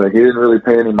 "Okay." Like, he didn't really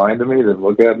pay any mind to me. He didn't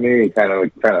look at me. He kind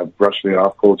of brushed me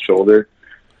off cold shoulder,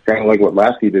 kind of like what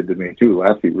Lasky did to me too.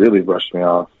 Lasky really brushed me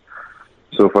off.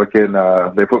 So fucking,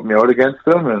 they put me out against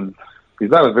him, and he's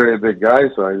not a very big guy,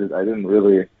 so I didn't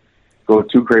really go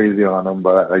too crazy on him,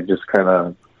 but I just kind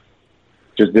of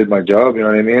just did my job, you know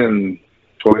what I mean, and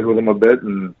toyed with him a bit.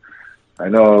 And I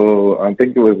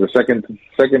think it was the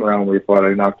second round we fought,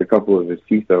 I knocked a couple of his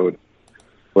teeth out.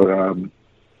 But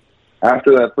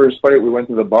after that first fight, we went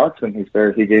to the box, and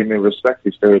he gave me respect.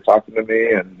 He started talking to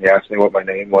me, and he asked me what my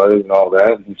name was and all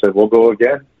that. And he said, "We'll go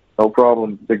again, no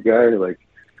problem, big guy." He's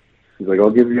like,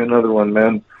 "I'll give you another one,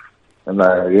 man." And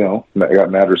I got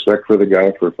mad respect for the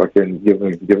guy for fucking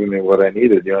giving me what I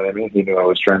needed. You know what I mean? He knew I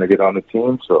was trying to get on the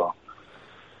team. So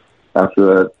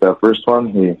after that first one,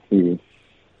 he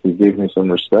gave me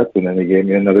some respect, and then he gave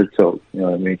me another tilt. You know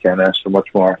what I mean? Can't ask for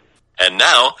much more. And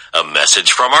now, a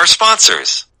message from our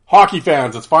sponsors. Hockey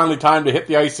fans, it's finally time to hit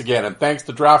the ice again, and thanks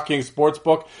to DraftKings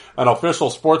Sportsbook, an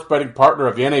official sports betting partner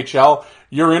of the NHL,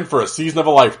 you're in for a season of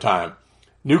a lifetime.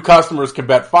 New customers can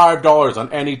bet $5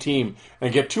 on any team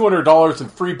and get $200 in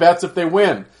free bets if they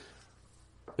win.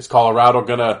 Is Colorado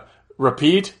going to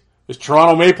repeat? Is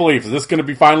Toronto Maple Leafs, is this going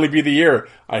to finally be the year?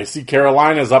 I see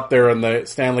Carolina's up there in the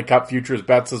Stanley Cup futures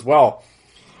bets as well.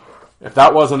 If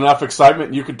that wasn't enough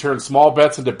excitement, you can turn small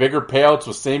bets into bigger payouts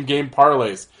with same-game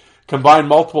parlays. Combine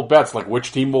multiple bets like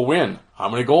which team will win, how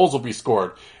many goals will be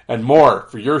scored, and more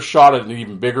for your shot at an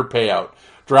even bigger payout.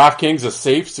 DraftKings is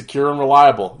safe, secure, and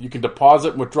reliable. You can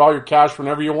deposit and withdraw your cash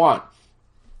whenever you want.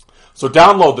 So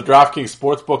download the DraftKings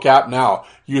Sportsbook app now.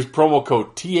 Use promo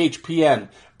code THPN.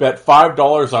 Bet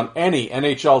 $5 on any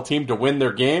NHL team to win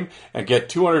their game and get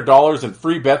 $200 in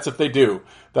free bets if they do.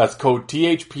 That's code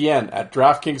THPN at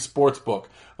DraftKings Sportsbook,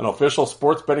 an official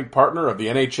sports betting partner of the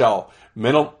NHL.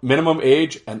 Minimum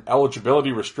age and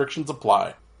eligibility restrictions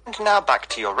apply. And now back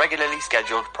to your regularly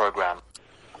scheduled program.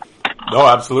 No,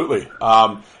 absolutely.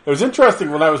 It was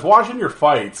interesting when I was watching your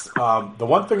fights. The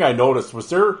one thing I noticed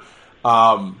was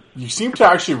you seem to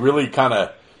actually really kind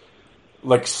of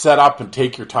like set up and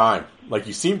take your time. Like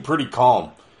you seem pretty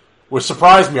calm, which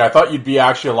surprised me. I thought you'd be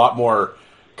actually a lot more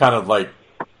kind of like,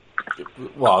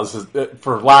 well, this is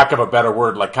for lack of a better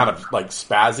word, like kind of like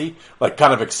spazzy, like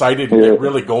kind of excited and get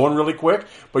really going really quick.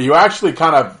 But you actually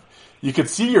you could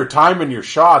see your time and your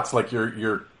shots, like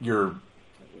your.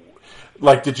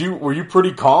 Like, were you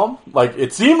pretty calm? Like,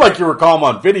 it seemed like you were calm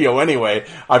on video anyway.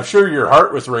 I'm sure your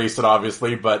heart was racing,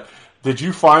 obviously, but did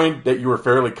you find that you were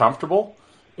fairly comfortable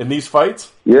in these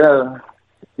fights? Yeah,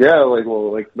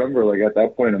 remember, at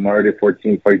that point, I'm already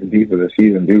 14 fights deep of the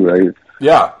season, too, right?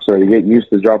 Yeah. So you get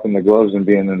used to dropping the gloves and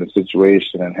being in the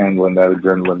situation and handling that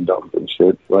adrenaline dump and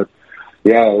shit. But,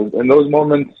 yeah, in those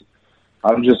moments,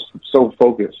 I'm just so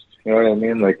focused. You know what I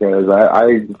mean? Like,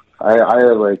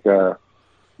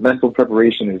 mental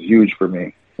preparation is huge for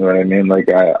me. You know what I mean? Like,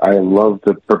 I love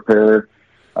to prepare.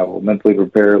 I will mentally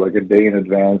prepare like a day in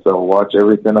advance. I will watch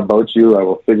everything about you. I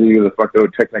will figure you the fuck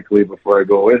out technically before I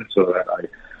go in, so that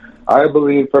I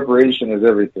believe preparation is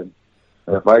everything.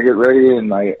 And if I get ready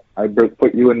and I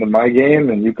put you into my game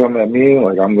and you come at me,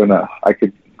 like I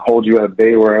could hold you at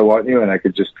bay where I want you, and I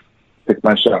could just pick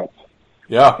my shots.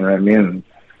 Yeah. You know what I mean?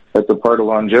 That's a part of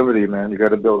longevity, man. You got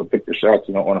to be able to pick your shots.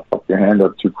 You don't want to fuck your hand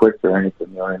up too quick or anything.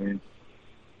 You know what I mean?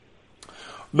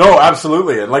 No,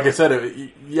 absolutely. And like I said,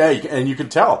 and you can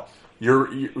tell you're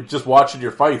just watching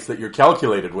your fights that you're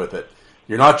calculated with it.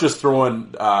 You're not just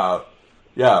throwing, you're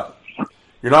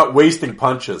not wasting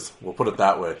punches. We'll put it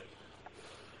that way.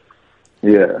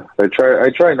 Yeah, I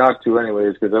try not to,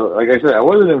 anyways, because like I said, I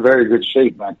wasn't in very good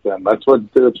shape back then. That's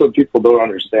what people don't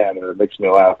understand, and it makes me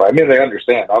laugh. I mean, they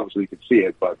understand. Obviously, you can see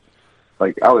it, but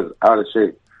like I was out of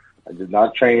shape. I did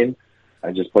not train.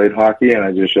 I just played hockey, and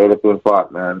I just showed up and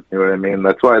fought, man. You know what I mean?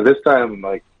 That's why this time,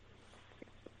 like,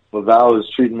 Laval is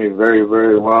treating me very,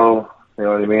 very well. You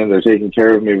know what I mean? They're taking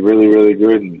care of me really, really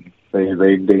good, and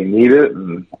They need it,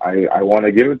 and I want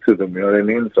to give it to them. You know what I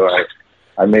mean? So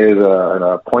I made it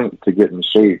a point to get in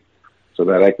shape so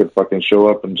that I could fucking show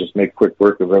up and just make quick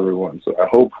work of everyone. So I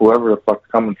hope whoever the fuck's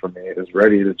coming for me is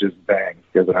ready to just bang,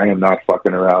 because I am not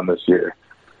fucking around this year.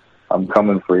 I'm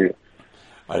coming for you.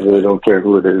 I really don't care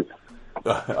who it is.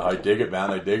 I dig it,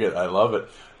 man. I dig it. I love it.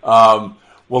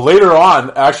 Well, later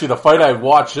on, actually, the fight I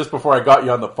watched just before I got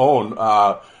you on the phone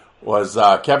was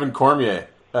Kevin Cormier.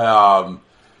 And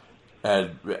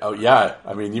yeah,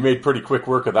 I mean, you made pretty quick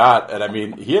work of that. And I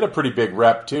mean, he had a pretty big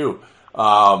rep too.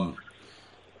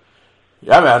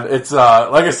 Yeah, man, it's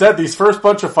like I said, these first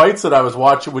bunch of fights that I was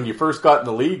watching when you first got in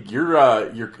the league,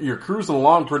 you're cruising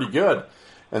along pretty good,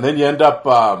 and then you end up,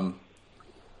 Kevin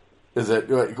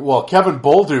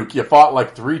Bolduc, you fought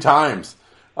like 3 times.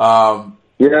 Yeah.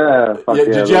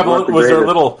 Did you have was there a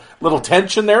little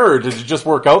tension there, or did it just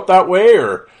work out that way,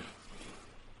 or?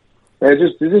 It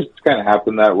just kind of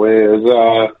happened that way. It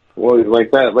was, like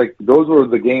that, like those were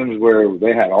the games where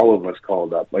they had all of us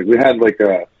called up. Like we had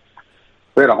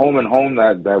a home and home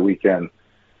that weekend,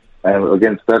 and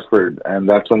against Thetford, and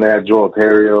that's when they had Joel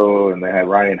Terrio and they had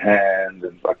Ryan Hand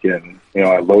and fucking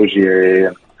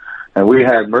Logier, and we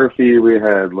had Murphy, we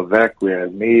had Levesque, we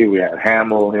had me, we had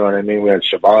Hamill, you know what I mean? We had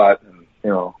Shabbat, and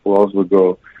who else would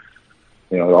go?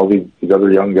 All these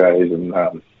other young guys, and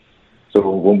so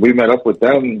when we met up with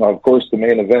them, of course the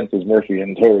main event is Murphy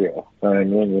and Terrio. I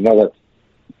mean,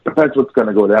 that's what's going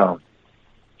to go down.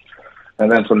 And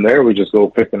then from there, we just go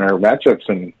picking our matchups.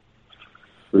 And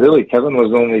really, Kevin was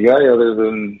the only guy other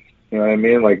than,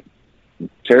 like,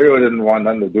 Terrio didn't want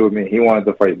nothing to do with me. He wanted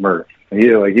to fight Murph. And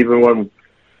he, like, even when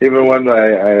we were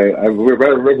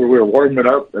warming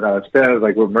up, and I was standing,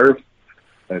 like, with Murph,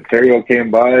 and Terrio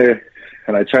came by,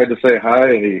 and I tried to say hi,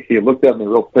 and he looked at me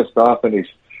real pissed off, and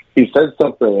he said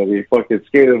something, and he fucking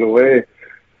skated away.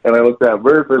 And I looked at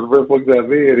Murph, and Murph looked at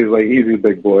me, and he's like, "Easy,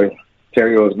 big boy.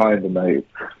 Terrio is mine tonight."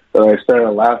 And I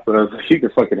started laughing. I was like, "You can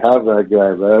fucking have that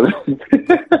guy, man."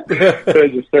 I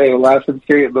just started laughing,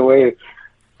 skating away.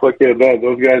 Fucking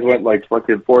those guys went like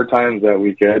fucking 4 times that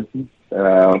weekend.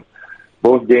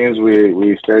 Both games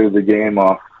we started the game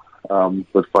off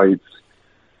with fights.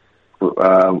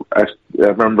 I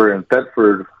remember in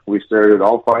Thetford we started,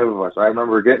 all 5 of us. I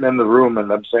remember getting in the room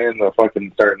and them saying the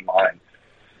fucking starting line,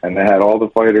 and they had all the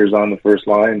fighters on the first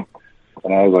line.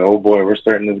 And I was like, "Oh boy, we're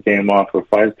starting this game off with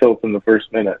 5 tilts in the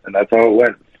first minute," and that's how it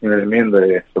went. You know what I mean?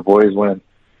 The boys went,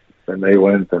 and they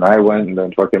went, and I went, and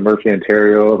then fucking Murphy and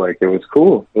Terrio. Like, it was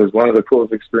cool. It was one of the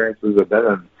coolest experiences I've been in.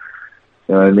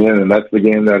 You know what I mean? And that's the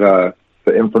game that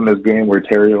the infamous game where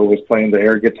Terrio was playing the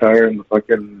air guitar in the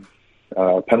fucking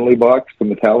penalty box to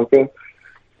Metallica,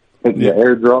 hitting the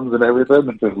air drums and everything,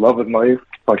 and just loving life.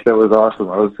 Like, that was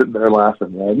awesome. I was sitting there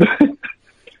laughing, man.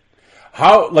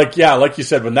 How, like you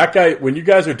said, when you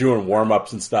guys are doing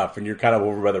warm-ups and stuff, and you're kind of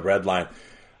over by the red line,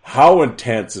 how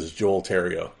intense is Joel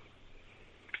Terrio?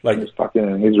 Like, he's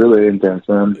really intense,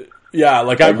 man. Yeah,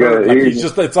 like I've heard,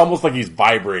 it's almost like he's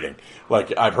vibrating.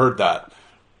 Like, I've heard that.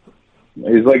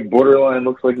 He's like borderline,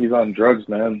 looks like he's on drugs,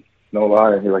 man. No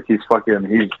lie. He's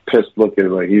pissed looking,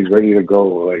 like he's ready to go.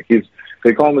 Like,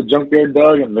 they call him the junkyard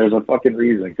dog, and there's a fucking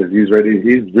reason, because he's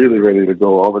really ready to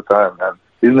go all the time, man.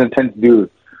 He's an intense dude.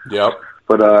 Yep.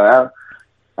 But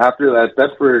after that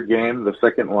Thetford game, the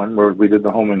second one where we did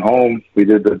the home and home, we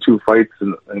did the 2 fights,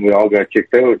 and we all got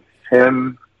kicked out.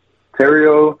 Him,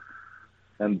 Terrio,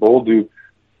 and Bolduc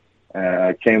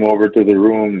came over to the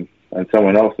room, and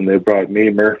someone else, and they brought me,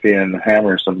 Murphy, and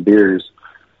Hammer some beers,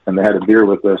 and they had a beer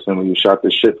with us, and we shot the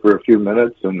shit for a few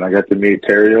minutes, and I got to meet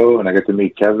Terrio, and I got to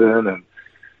meet Kevin, and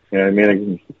you know what I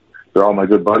mean? They're all my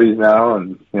good buddies now,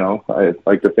 and I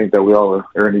like to think that we all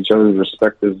earn each other's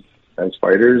respect as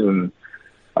fighters, and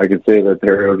I could say that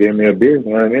Terrio gave me a beer. You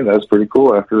know what I mean? That was pretty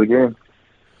cool after the game.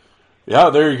 Yeah,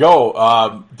 there you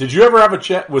go. Did you ever have a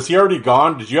chance? Was he already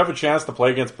gone? Did you have a chance to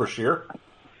play against Brashear?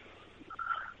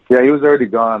 Yeah, he was already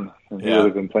gone. And he would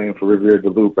have been playing for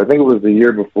Rivière-du-Loup. I think it was the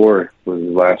year before. Was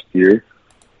his last year.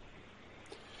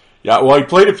 Yeah, well, he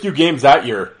played a few games that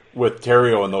year with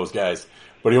Terrio and those guys,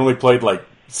 but he only played like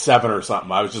 7 or something.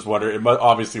 I was just wondering. It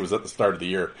obviously was at the start of the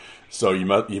year, so you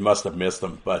must have missed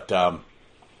them. But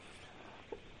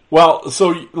well,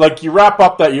 so like you wrap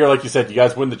up that year, like you said, you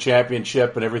guys win the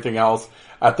championship and everything else.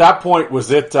 At that point, was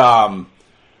it?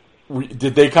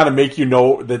 Did they kind of make you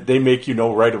know that they make you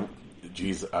know right?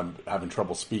 Geez, I'm having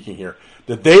trouble speaking here.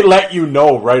 Did they let you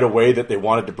know right away that they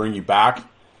wanted to bring you back?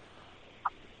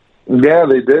 Yeah,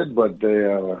 they did, but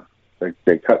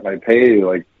they cut my pay,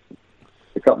 like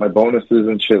they cut my bonuses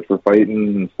and shit for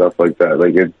fighting and stuff like that.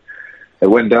 Like it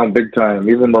went down big time.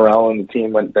 Even morale on the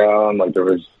team went down. Like there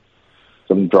was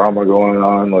some drama going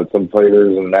on with some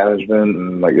players and management,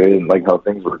 and like they didn't like how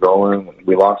things were going.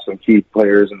 We lost some key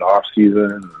players in the off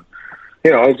season.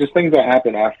 You know, it's just things that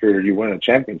happen after you win a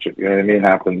championship. You know what I mean?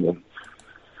 Happens. And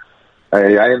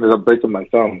I ended up breaking my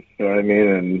thumb. You know what I mean?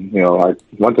 And you know,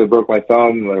 once I broke my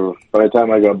thumb, by the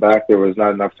time I got back, there was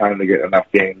not enough time to get enough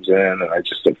games in, and I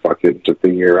just said, "Fuck it," took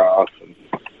the year off. And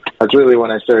that's really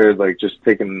when I started like just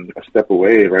taking a step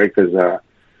away, right? Because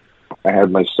I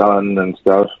had my son and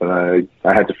stuff, and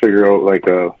I had to figure out like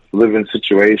a living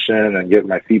situation and get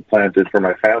my feet planted for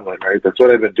my family, right? That's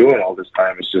what I've been doing all this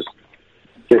time. It's just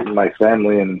getting my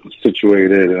family and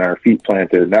situated and our feet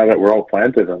planted. Now that we're all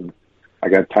planted, I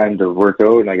got time to work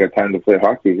out and I got time to play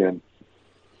hockey again.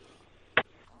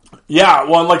 Yeah,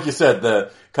 well, like you said,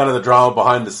 the kind of the drama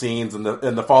behind the scenes, and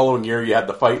the following year you had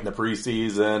the fight in the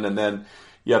preseason, and then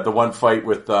you had the one fight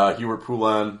with Hubert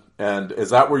Poulin. And is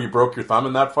that where you broke your thumb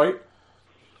in that fight?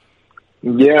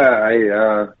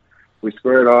 Yeah, we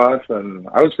squared off, and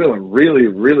I was feeling really,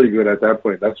 really good at that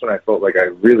point. That's when I felt like I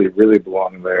really, really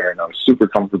belonged there, and I was super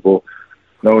comfortable,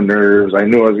 no nerves. I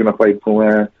knew I was going to fight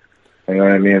Poulin, you know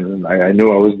what I mean? I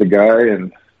knew I was the guy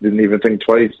and didn't even think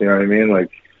twice, you know what I mean? Like,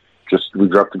 just we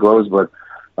dropped the gloves, but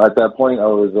at that point I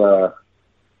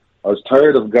was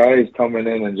tired of guys coming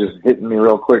in and just hitting me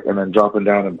real quick and then dropping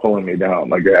down and pulling me down.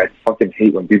 Like, I fucking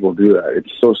hate when people do that.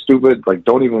 It's so stupid. Like,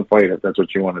 don't even fight if that's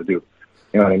what you want to do.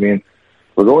 You know what I mean?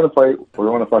 We're going to fight. We're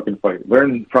going to fucking fight.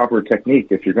 Learn proper technique.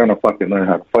 If you're going to fucking learn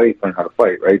how to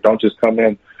fight, right? Don't just come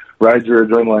in, ride your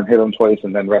adrenaline, hit them twice,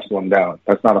 and then wrestle them down.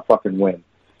 That's not a fucking win.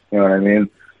 You know what I mean?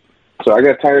 So I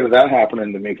got tired of that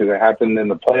happening to me because it happened in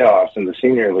the playoffs in the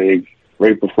senior league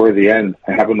right before the end.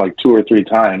 It happened like 2 or 3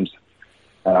 times,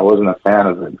 and I wasn't a fan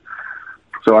of it.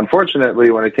 So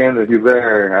unfortunately, when it came to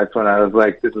Hubert, that's when I was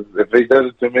like, if he does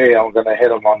it to me, I'm going to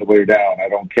hit him on the way down. I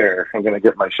don't care. I'm going to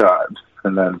get my shot.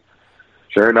 And then,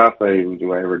 sure enough, I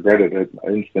regretted it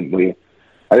instantly.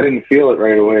 I didn't feel it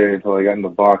right away until I got in the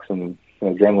box and the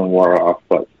adrenaline wore off.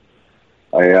 But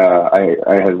I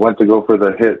had went to go for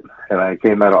the hit, and I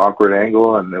came at an awkward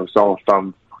angle, and it was all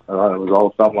thumb. It was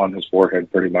all thumb on his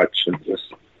forehead, pretty much, and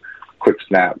just quick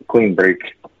snap, clean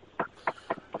break.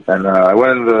 And I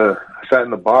sat in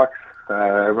the box. I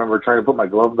remember trying to put my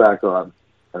glove back on,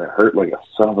 and it hurt like a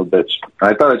son of a bitch.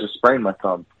 And I thought I just sprained my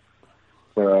thumb.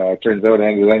 But turns out it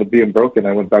ended up being broken.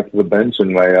 I went back to the bench,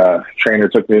 and my trainer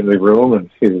took me in the room, and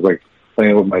he was like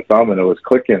playing with my thumb, and it was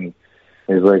clicking.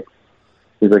 He's like,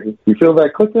 you feel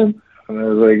that clicking? And I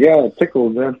was like, yeah, it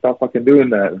tickles, man. Stop fucking doing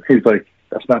that. And he's like,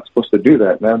 that's not supposed to do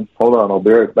that, man. Hold on, I'll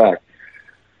be right back.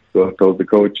 So I told the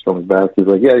coach, comes back. He's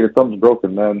like, yeah, your thumb's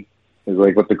broken, man. He's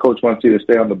like, but the coach wants you to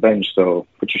stay on the bench, so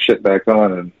put your shit back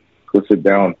on and go sit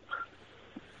down.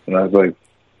 And I was like,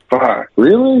 fuck,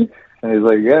 really? And he's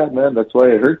like, yeah, man, that's why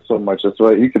it hurts so much. That's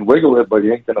why you can wiggle it, but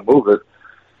you ain't going to move it.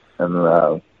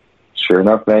 And sure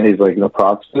enough, man, he's like, no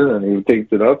props to it. And he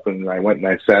takes it up, and I went and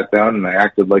I sat down, and I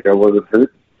acted like I wasn't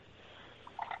hurt.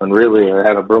 And really, I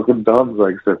had a broken thumb.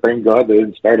 Like, so thank God they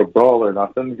didn't start a brawl or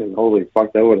nothing, because holy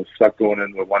fuck, that would have sucked going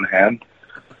in with one hand.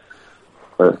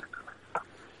 But...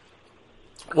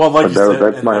 Well, like you said,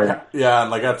 that's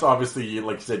and that's obviously,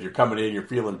 like you said, you're coming in, you're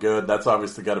feeling good. That's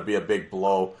obviously got to be a big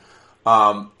blow.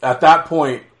 At that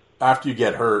point, after you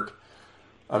get hurt,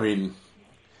 I mean,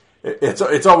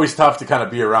 it's always tough to kind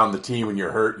of be around the team when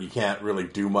you're hurt and you can't really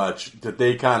do much. Did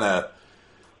you kind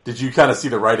of see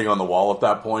the writing on the wall at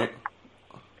that point?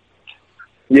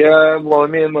 Yeah, well, I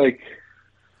mean, like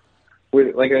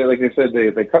I said,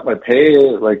 they cut my pay,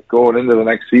 like, going into the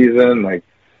next season, like,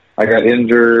 I got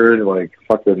injured, like,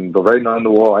 fucking the writing on the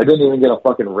wall. I didn't even get a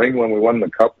fucking ring when we won the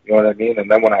cup, you know what I mean?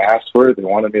 And then when I asked for it, they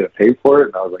wanted me to pay for it,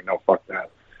 and I was like, no, fuck that.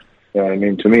 You know what I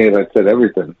mean? To me, that said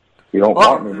everything. You don't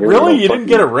want me here. Really? You didn't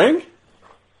get a ring?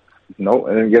 No,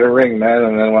 I didn't get a ring, man.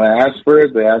 And then when I asked for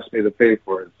it, they asked me to pay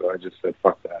for it, so I just said,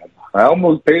 fuck that. I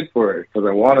almost paid for it because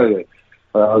I wanted it.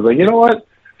 But I was like, you know what?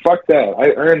 Fuck that.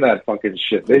 I earned that fucking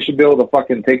shit. They should be able to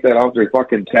fucking take that off their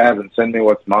fucking tab and send me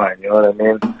what's mine, you know what I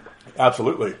mean?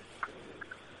 Absolutely.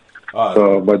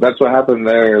 But that's what happened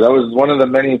there. That was one of the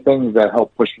many things that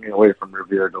helped push me away from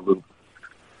Rivière-du-Loup.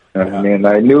 I mean,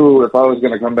 I knew if I was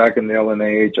going to come back in the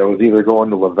LNAH, I was either going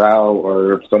to Laval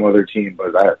or some other team.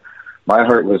 But my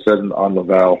heart was set on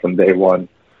Laval from day one.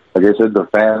 Like I said, the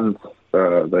fans,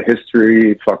 the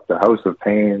history, fuck the House of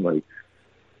Pain. Like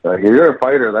if you're a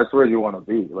fighter, that's where you want to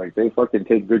be. Like, they fucking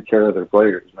take good care of their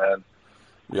players, man.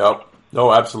 Yep.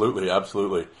 No, absolutely,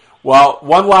 absolutely. Well,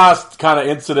 one last kind of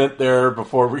incident there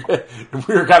before we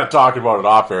were kind of talking about it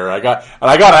off air. I got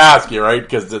to ask you, right?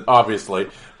 Because obviously,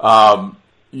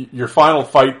 your final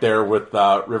fight there with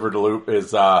Rivière-du-Loup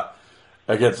is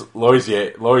against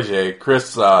Loisier.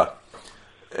 Chris,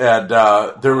 and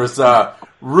there was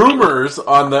rumors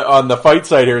on the fight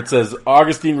site here. It says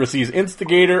Augustine receives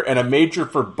instigator and a major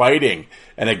for biting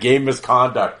and a game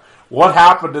misconduct. What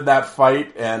happened in that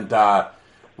fight? And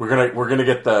we're gonna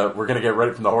get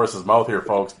right from the horse's mouth here,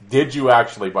 folks. Did you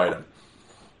actually bite him?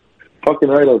 Fucking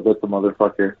right, I bit the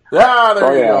motherfucker. Yeah,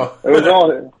 there you go. It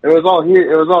was all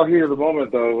heat of the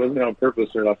moment, though. It wasn't on purpose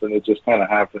or nothing. It just kind of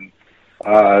happened.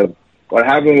 What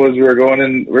happened was we were going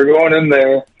in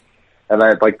there, and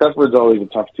Thetford's always a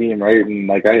tough team, right?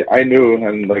 And I knew,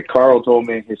 and Carl told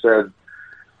me, he said,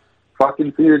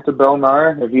 fucking feed it to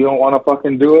Belmar. If you don't want to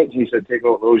fucking do it, he said, take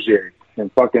out Logier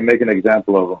and fucking make an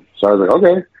example of him. So I was like,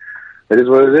 okay, it is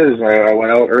what it is. I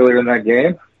went out earlier in that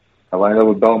game. I lined up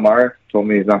with Belmar, told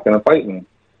me he's not going to fight me.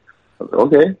 I was like,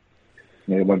 okay.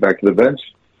 And he went back to the bench.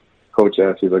 Coach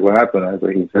asked, he's like, what happened? I was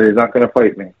like, he said he's not going to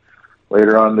fight me.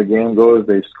 Later on the game goes,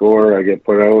 they score, I get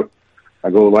put out. I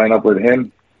go line up with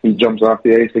him. He jumps off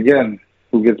the ice again.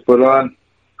 Who gets put on?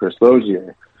 Chris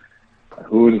Logier.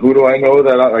 Who do I know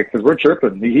that because we're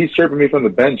chirping. He's chirping me from the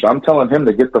bench. I'm telling him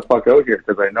to get the fuck out here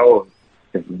because I know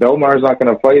if Belmar's not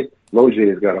going to fight,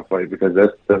 Logier's got to fight because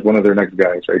that's one of their next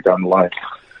guys right down the line.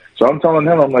 So I'm telling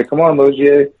him, I'm like, come on,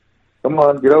 Logier. Come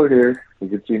on, get out here. You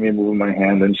can see me moving my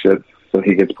hand and shit. So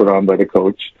he gets put on by the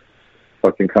coach.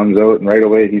 Fucking comes out, and right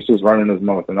away he's just running his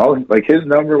mouth. And his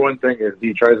number one thing is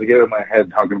he tries to get in my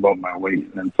head talking about my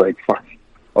weight. And it's like, fuck,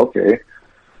 okay.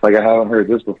 I haven't heard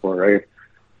this before, right?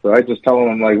 So I just tell him,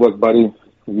 I'm like, look, buddy,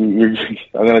 I'm going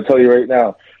to tell you right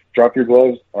now, drop your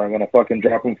gloves or I'm going to fucking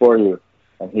drop them for you.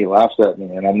 And he laughs at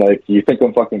me. And I'm like, you think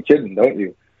I'm fucking kidding, don't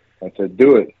you? I said,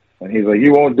 do it. And he's like,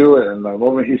 you won't do it. And the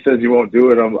moment he says you won't do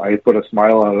it, I put a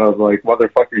smile on it. I was like,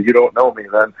 motherfucker, you don't know me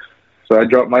then. So I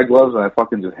dropped my gloves and I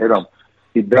fucking just hit him.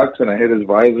 He ducks and I hit his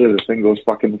visor. The thing goes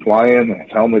fucking flying and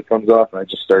his helmet comes off and I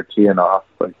just start teeing off.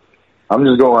 I'm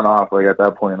just going off. At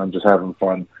that point, I'm just having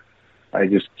fun. I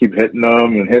just keep hitting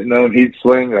him. He'd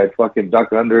swing. I'd fucking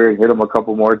duck under, hit him a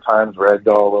couple more times,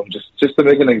 ragdoll him, just to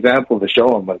make an example to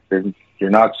show him, you're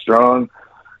not strong.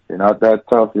 You're not that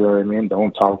tough. You know what I mean?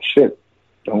 Don't talk shit.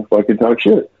 Don't fucking talk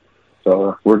shit.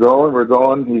 So we're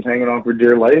going. He's hanging on for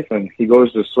dear life, and he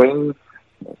goes to swing.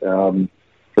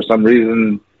 For some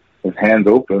reason, his hand's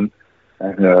open,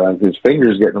 and his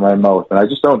fingers get in my mouth. And I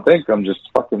just don't think I'm just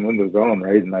fucking in the zone,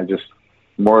 right? And I just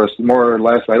more or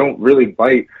less, I don't really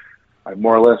bite. I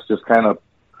more or less just kind of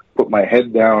put my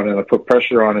head down and I put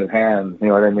pressure on his hand. You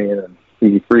know what I mean? And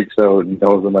he freaks out and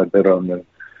tells them I bit him. And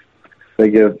they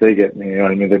get me. You know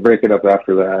what I mean? They break it up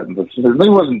after that. And he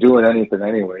wasn't doing anything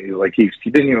anyway. He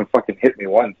didn't even fucking hit me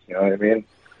once. You know what I mean?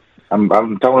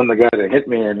 I'm telling the guy to hit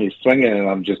me and he's swinging and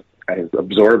I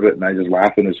absorb it and I just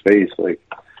laugh in his face.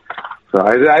 So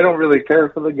I don't really care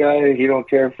for the guy. He don't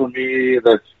care for me.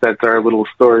 That's our little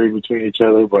story between each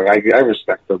other. But I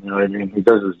respect him. You know what I mean? He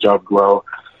does his job well.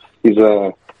 He's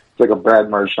like a Brad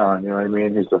Marchand. You know what I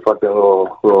mean? He's a fucking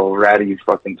little ratty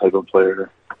fucking type of player.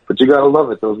 But you gotta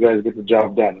love it. Those guys get the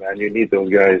job done, man. You need those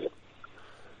guys.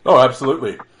 Oh,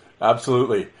 absolutely,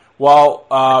 absolutely.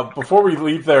 Well, before we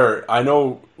leave there, I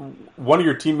know one of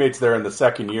your teammates there in the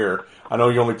second year. I know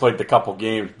you only played the couple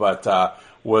games, but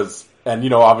was.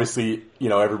 And, obviously,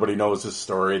 everybody knows his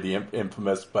story, the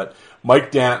infamous, but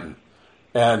Mike Danton.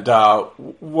 And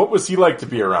what was he like to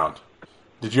be around?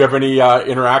 Did you have any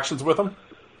interactions with him?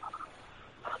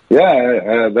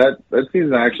 Yeah, that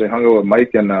season I actually hung out with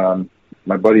Mike, and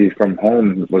my buddy from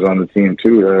home was on the team,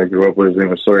 too, that I grew up with. His name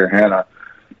was Sawyer Hanna.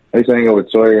 I used to hang out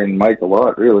with Sawyer and Mike a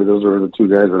lot, really. Those were the two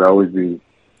guys that I'd always be,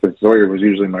 because Sawyer was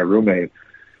usually my roommate.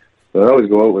 So I'd always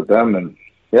go out with them, and,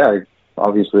 yeah,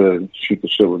 obviously, I'd shoot the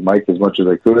shit with Mike as much as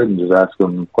I could and just ask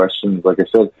him questions. Like I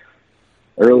said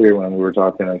earlier when we were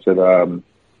talking, I said,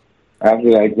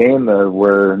 after that game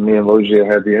where me and Logier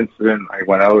had the incident, I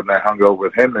went out and I hung out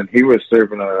with him, and he was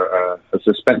serving a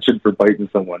suspension for biting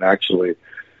someone, actually.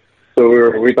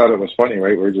 So we thought it was funny,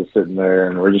 right? We were just sitting there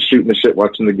and we're just shooting the shit,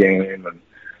 watching the game, and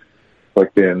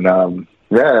fucking,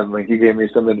 he gave me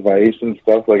some advice and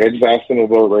stuff. I just asked him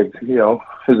about,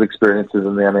 his experiences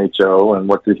in the NHL and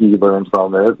what did he learn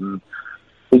from it. And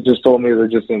he just told me to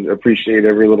just appreciate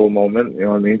every little moment, you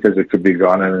know what I mean? Because it could be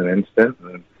gone in an instant.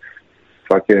 And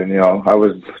fucking, I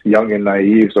was young and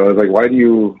naive. So I was like, why do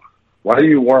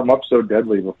you warm up so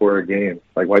deadly before a game?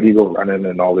 Why do you go running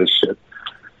and all this shit?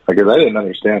 Because I didn't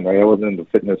understand, right? I wasn't into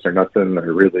fitness or nothing,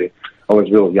 or really. I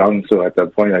was real young, so at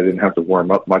that point I didn't have to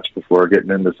warm up much before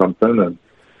getting into something. And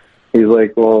he's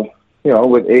like, well,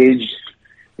 with age,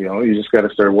 you just got to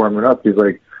start warming up. He's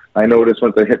like, I noticed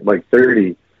once I hit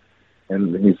 30,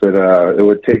 And he said it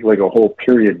would take like a whole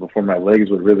period before my legs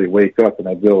would really wake up and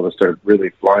I'd be able to start really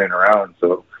flying around.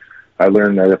 So I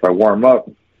learned that if I warm up,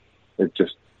 it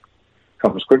just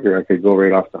comes quicker. I could go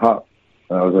right off the hop.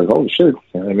 And I was like, oh, shit.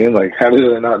 You know what I mean? Like, how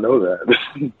did I not know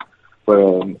that?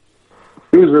 But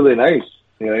he was really nice.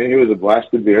 You know, he was a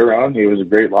blast to be around. He was a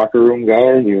great locker room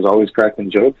guy. He was always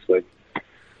cracking jokes. Like,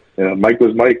 you know, Mike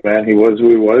was Mike, man. He was who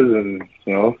he was, and,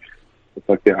 you know, it's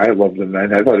like, I loved him,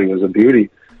 man. I thought he was a beauty.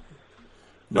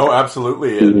 No,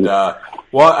 absolutely. And,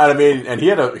 well, I mean, and he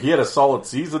had a solid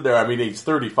season there. I mean, he's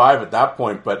 35 at that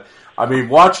point, but, I mean,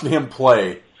 watching him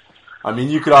play, I mean,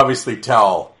 you could obviously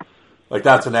tell, like,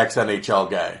 that's an ex-NHL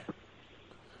guy.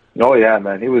 Oh, yeah,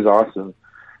 man. He was awesome.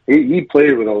 He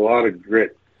played with a lot of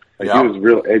grit. Like, he was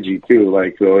real edgy, too.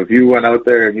 Like, so if you went out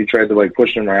there and you tried to, like,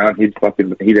 push him around, he'd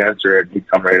answer it, and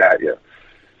he'd come right at you.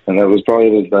 And that was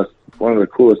probably one of the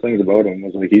coolest things about him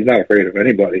was, like, he's not afraid of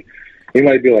anybody. He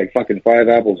might be, like, fucking 5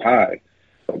 apples high,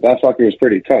 but that fucker was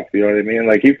pretty tough, you know what I mean?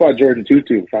 Like, he fought Jordan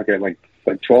Tutu fucking, like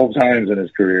 12 times in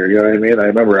his career, you know what I mean? I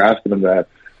remember asking him that.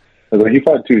 I was like, you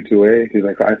fought Tutu, eh? He's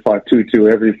like, I fought Tutu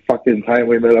every fucking time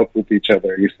we met up with each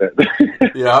other, he said.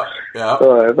 Yeah.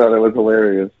 So I thought it was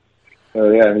hilarious.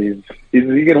 Yeah,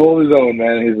 he can hold his own,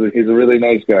 man. He's a really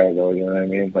nice guy, though, you know what I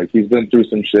mean? Like, he's been through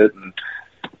some shit, and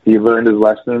he learned his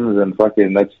lessons, and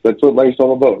fucking that's what life's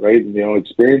all about, right? You know,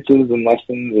 experiences and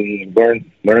lessons and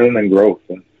learning and growth.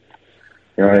 And,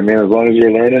 you know what I mean? As long as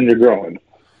you're learning, you're growing.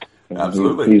 And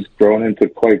absolutely. He's grown into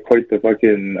quite the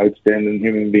fucking outstanding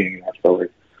human being, that fella.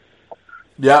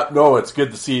 Yeah, no, it's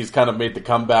good to see he's kind of made the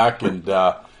comeback, and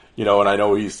you know, and I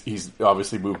know he's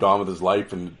obviously moved on with his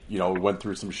life, and you know, went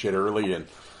through some shit early, and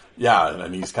yeah,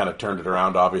 and he's kind of turned it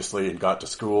around, obviously, and got to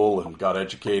school and got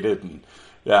educated, and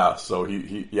yeah, so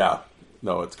he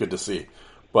no, it's good to see.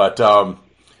 But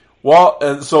well,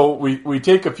 and so we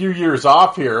take a few years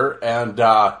off here, and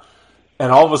all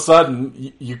of a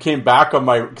sudden you came back on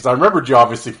my, because I remembered you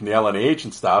obviously from the LNH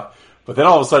and stuff, but then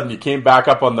all of a sudden you came back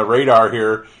up on the radar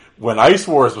here when Ice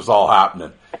Wars was all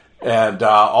happening. And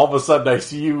all of a sudden I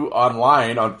see you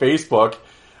online on Facebook,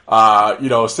 you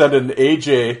know, sending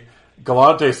AJ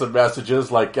Galante some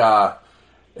messages like,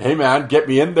 hey man, get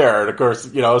me in there. And of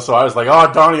course, you know, so I was like,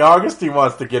 oh, Donnie Augustine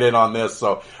wants to get in on this.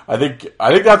 So I think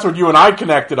that's when you and I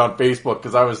connected on Facebook,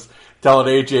 because I was telling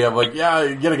AJ, I'm like, yeah,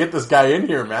 you gotta get this guy in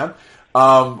here, man.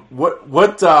 What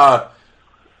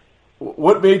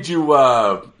made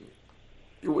you,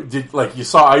 did, like, you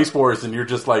saw Ice Wars and you're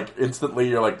just like, instantly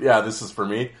you're like, yeah, this is for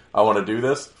me. I want to do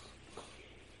this.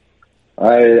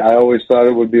 I always thought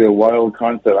it would be a wild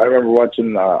concept. I remember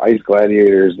watching Ice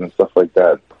Gladiators and stuff like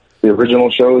that. The original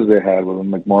shows they had with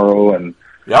McMorrow and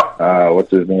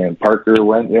what's his name, Parker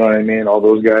went, you know what I mean? All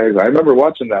those guys. I remember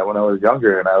watching that when I was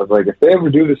younger, and I was like, if they ever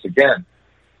do this again,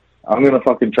 I'm going to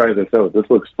fucking try this out. This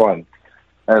looks fun.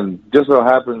 And just so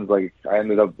happens, like, I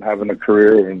ended up having a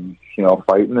career in, you know,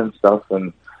 fighting and stuff,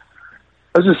 and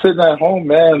I was just sitting at home,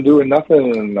 man, doing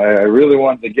nothing, and I really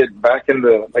wanted to get back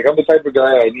into, like, I'm the type of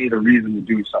guy I need a reason to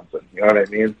do something, you know what I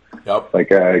mean? Yep. Like,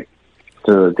 to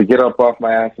get up off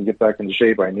my ass and get back into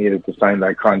shape, I needed to sign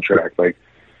that contract, like,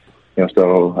 you know,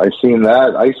 so I seen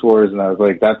that, Ice Wars, and I was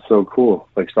like, that's so cool,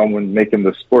 like, someone making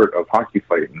the sport of hockey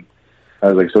fighting.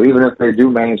 I was like, so even if they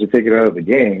do manage to take it out of the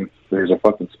game, there's a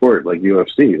fucking sport like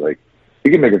UFC. Like,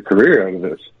 you can make a career out of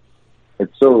this.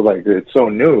 It's so, like, it's so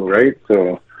new, right?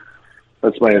 So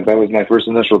that was my first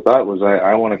initial thought was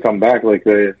I want to come back. Like,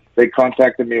 they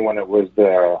contacted me when it was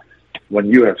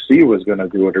when UFC was going to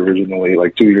do it originally,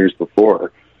 like 2 years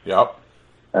before. Yep.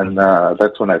 And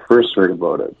that's when I first heard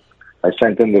about it. I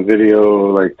sent in the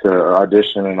video, like, to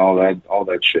audition and all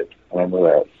that shit. I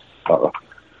remember that.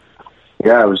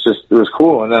 Yeah, it was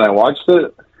cool. And then I watched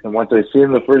it, and once I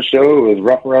seen the first show, it was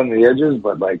rough around the edges,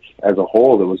 but, like, as a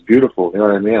whole, it was beautiful. You know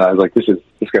what I mean? I was like, this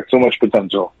got so much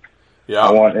potential. Yeah.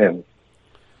 I want in.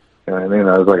 You know what I mean?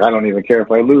 I was like, I don't even care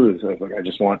if I lose. I was like, I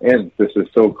just want in. This is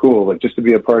so cool. Like, just to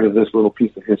be a part of this little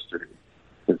piece of history.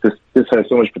 This has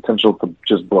so much potential to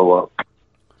just blow up.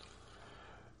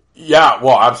 Yeah,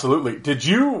 well, absolutely.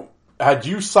 Had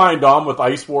you signed on with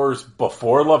Ice Wars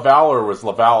before Laval, or was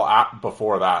Laval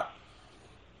before that?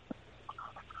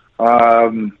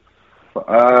 Ice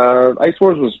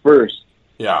Wars was first.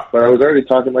 Yeah. But I was already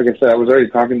talking, like I said, to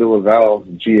Laval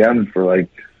GM for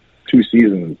like 2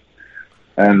 seasons.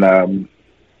 And I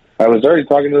was already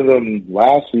talking to them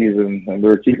last season, and we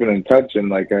were keeping in touch. And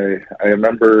like I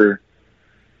remember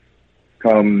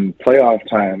come playoff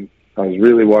time, I was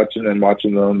really watching them,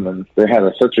 and they had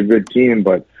such a good team,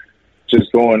 but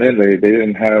just going in, they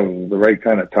didn't have the right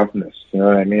kind of toughness. You know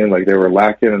what I mean? Like, they were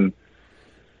lacking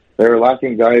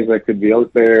guys that could be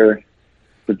out there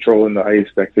patrolling the ice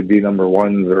that could be number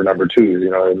ones or number twos, you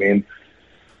know what I mean?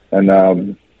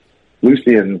 And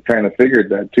Lucian kind of figured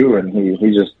that too, and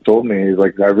he just told me, he's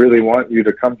like, I really want you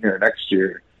to come here next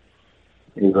year.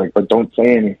 He's like, but don't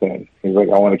say anything. He's like,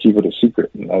 I want to keep it a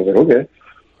secret. And I was like, okay,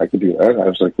 I could do that. I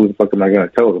was like, who the fuck am I going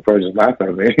to tell? They'll probably just laugh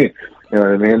at me. You know what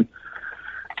I mean?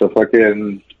 So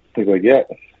fucking, he's like, yeah.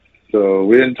 So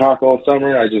we didn't talk all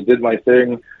summer. I just did my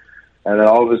thing. And then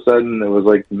all of a sudden, it was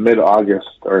like mid-August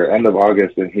or end of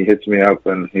August, and he hits me up,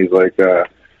 and he's like, do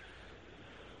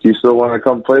you still want to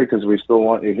come play? Because we still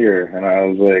want you here. And I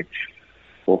was like,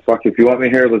 well, fuck, if you want me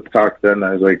here, let's talk then.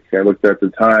 I was like, I looked at the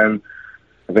time.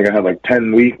 I think I had like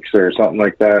 10 weeks or something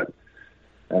like that.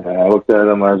 And I looked at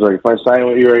him. I was like, if I sign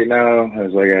with you right now, I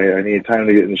was like, I need time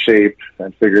to get in shape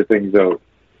and figure things out.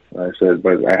 And I said,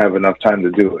 but I have enough time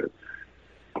to do it.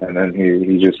 And then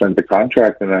he just sent the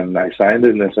contract, and then I signed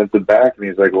it, and I sent it back. And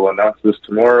he's like, we'll announce this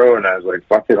tomorrow. And I was like,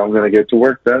 fuck it, I'm going to get to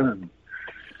work then. And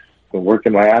been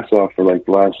working my ass off for like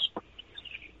the last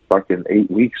fucking 8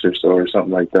 weeks or so or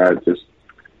something like that. Just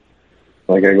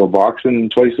like I go boxing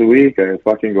twice a week. I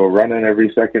fucking go running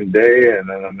every second day, and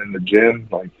then I'm in the gym.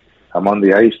 Like I'm on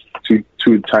the ice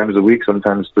two times a week,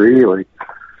 sometimes 3. Like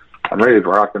I'm ready to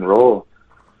rock and roll.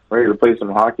 Ready to play some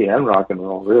hockey and rock and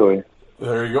roll, really.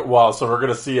 There you go. Wow. So we're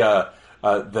going to see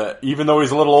even though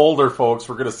he's a little older, folks,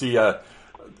 we're going to see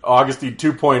Augustine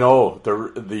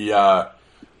 2.0.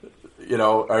 You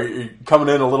know, are you coming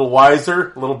in a little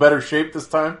wiser, a little better shape this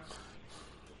time?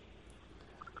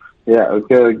 Yeah,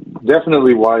 okay,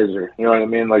 definitely wiser. You know what I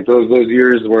mean? Like those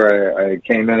years where I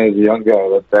came in as a young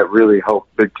guy, that really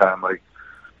helped big time. Like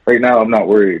right now, I'm not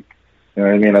worried. You know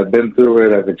what I mean? I've been through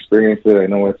it. I've experienced it. I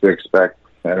know what to expect.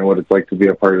 I know what it's like to be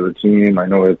a part of the team. I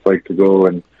know what it's like to go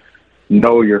and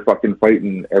know you're fucking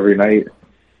fighting every night.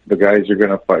 The guys you're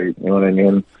gonna fight. You know what I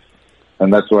mean?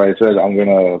 And that's why I said I'm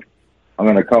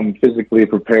gonna come physically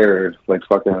prepared. Like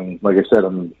fucking, like I said,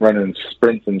 I'm running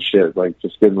sprints and shit. Like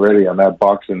just getting ready. I'm at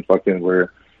boxing. Fucking, we're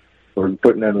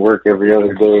putting in work every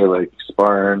other day. Like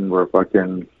sparring. We're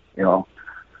fucking, you know,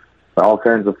 all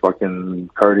kinds of fucking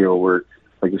cardio work.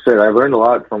 Like you said, I've learned a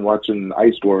lot from watching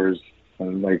Ice Wars.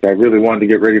 And like I really wanted to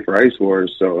get ready for Ice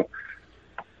Wars, so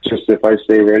just if I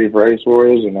stay ready for Ice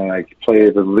Wars and then I play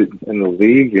in the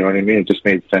league, you know what I mean? It just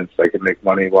made sense. I could make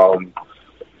money while I'm,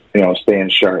 you know, staying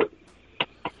sharp.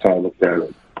 That's how I looked at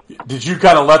it. Did you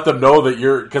kind of let them know that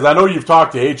you're? Because I know you've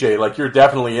talked to AJ. Like you're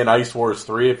definitely in Ice Wars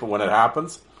 3 when it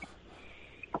happens.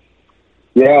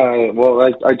 Yeah, well,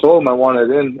 I told him I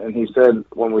wanted in, and he said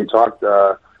when we talked.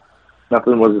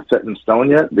 Nothing was set in stone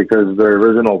yet because their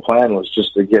original plan was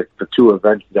just to get the 2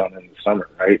 events done in the summer,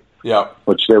 right? Yeah.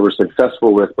 Which they were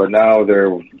successful with, but now they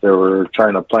were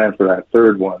trying to plan for that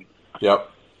 3rd one.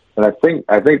 Yep. And I think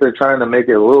they're trying to make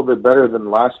it a little bit better than the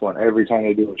last one every time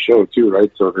they do a show too, right?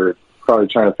 So they're probably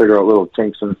trying to figure out little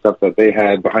kinks and stuff that they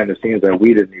had behind the scenes that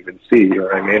we didn't even see. You know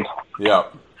what I mean? Yeah.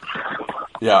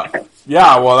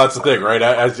 Yeah. Well, that's the thing, right?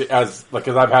 As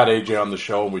because I've had AJ on the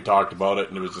show and we talked about it,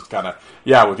 and it was just kind of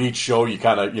with each show you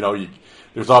kind of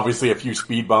there's obviously a few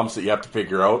speed bumps that you have to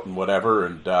figure out and whatever,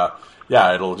 and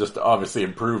it'll just obviously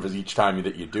improve as each time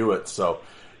that you do it. So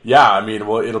I mean,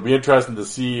 well, it'll be interesting to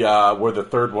see where the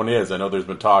 3rd one is. I know there's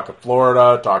been talk of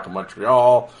Florida, talk of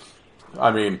Montreal.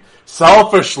 I mean,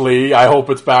 selfishly, I hope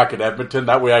it's back in Edmonton.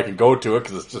 That way I can go to it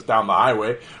because it's just down the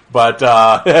highway. But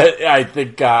I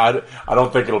think I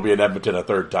don't think it'll be in Edmonton a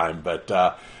 3rd time.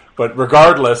 But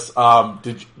regardless,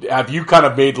 have you kind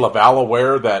of made Laval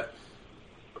aware that,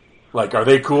 like, are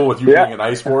they cool with you being in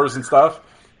Ice Wars and stuff?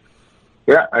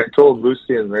 Yeah, I told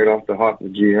Lucian right off the hop, the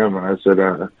GM, and I said,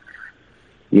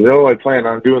 I plan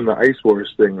on doing the Ice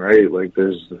Wars thing, right? Like,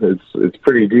 it's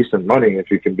pretty decent money if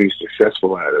you can be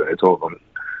successful at it. I told him,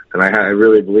 and I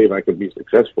really believe I could be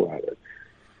successful at it.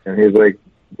 And he's like,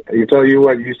 "You tell you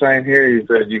what, you sign here." He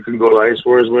said, "You can go to Ice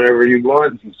Wars whenever you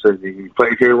want." He said, "You can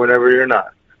play here whenever you're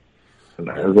not." And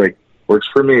I was like, "Works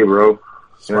for me, bro."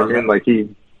 You know what I mean? Like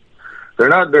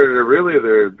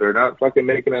they're not fucking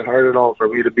making it hard at all for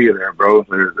me to be there, bro.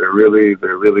 They're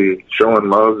really showing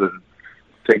love and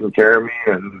taking care of me,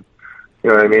 and you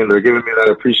know what I mean? They're giving me that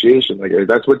appreciation. Like,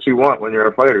 that's what you want when you're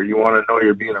a fighter. You want to know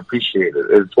you're being appreciated.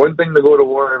 It's one thing to go to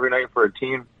war every night for a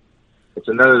team. It's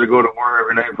another to go to war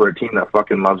every night for a team that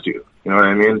fucking loves you. You know what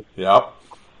I mean? Yep.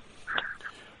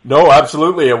 No,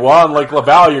 absolutely. And while in like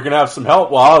Laval, you're going to have some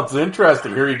help. Well, it's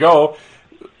interesting. Here you go.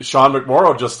 Sean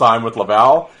McMorrow just signed with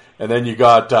Laval. And then you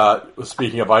got,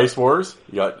 speaking of Ice Wars,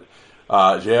 you got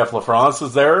JF LaFrance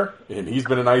is there, and he's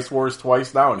been in Ice Wars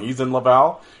twice now, and he's in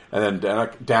Laval. And then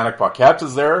Danik Paquette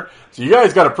is there. So you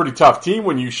guys got a pretty tough team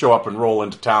when you show up and roll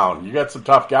into town. You got some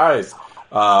tough guys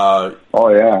Oh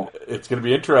yeah, it's going to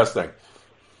be interesting.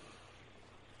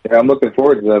 Yeah, I'm looking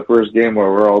forward to that first game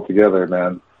where we're all together,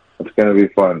 man. It's going to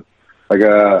be fun. Like,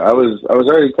 I was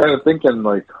already kind of thinking,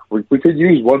 like, we could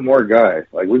use one more guy.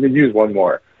 Like, we could use one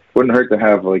more. Wouldn't hurt to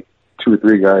have, like, 2 or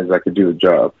 3 guys that could do the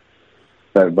job.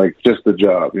 That, like, just the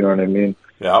job, you know what I mean?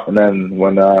 Yeah. And then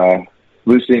when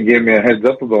Lucien gave me a heads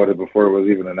up about it before it was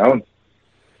even announced,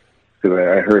 because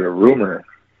I heard a rumor,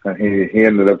 and he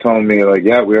ended up telling me, like,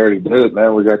 yeah, we already did it,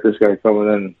 man. We got this guy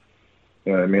coming in.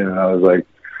 You know what I mean? And I was like,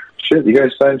 shit, you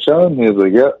guys signed Sean? He was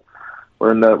like, yeah.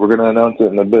 We're going to announce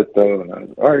it in a bit, though. And I was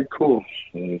like, all right, cool.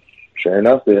 And sure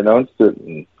enough, they announced it.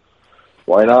 And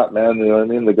why not, man? You know what I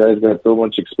mean? The guy's got so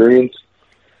much experience.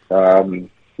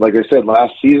 Like I said,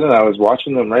 last season, I was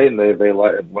watching them, right? And they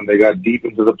when they got deep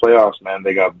into the playoffs, man,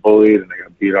 they got bullied and they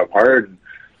got beat up hard. And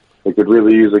they could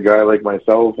really use a guy like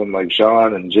myself and like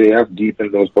Sean and JF deep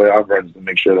in those playoff runs to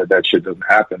make sure that shit doesn't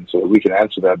happen so we can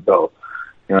answer that bell.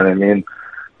 You know what I mean?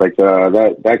 Like,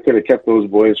 that could have kept those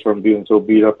boys from being so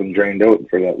beat up and drained out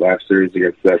for that last series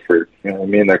against Thetford. You know what I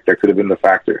mean? That could have been the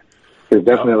factor. Because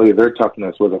definitely their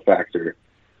toughness was a factor.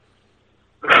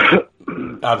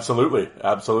 Absolutely.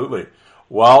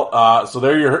 Well, so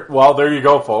there you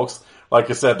go, folks.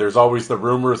 Like I said, there's always the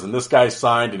rumors, and this guy's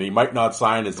signed, and he might not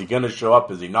sign. Is he going to show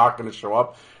up? Is he not going to show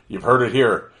up? You've heard it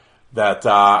here. That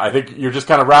I think you're just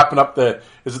kind of wrapping up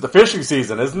is it the fishing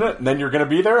season, isn't it? And then you're going to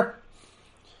be there?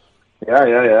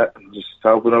 Yeah. Just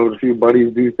helping out a few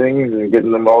buddies do things and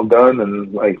getting them all done.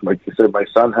 And like you said, my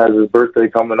son has his birthday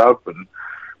coming up, and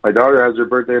my daughter has her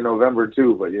birthday in November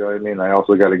too. But you know what I mean? I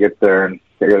also got to get there, and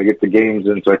I got to get the games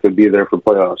in so I could be there for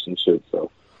playoffs and shit.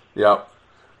 So. Yeah.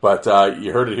 But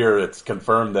you heard it here. It's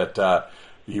confirmed that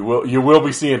you will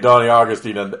be seeing Donnie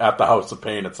Augustine at the House of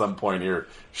Pain at some point here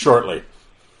shortly.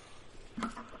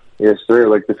 Yes, sir.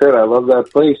 Like I said, I love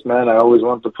that place, man. I always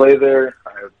wanted to play there.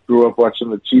 I grew up watching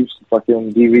the Chiefs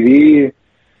fucking DVD. You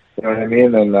know what I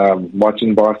mean? And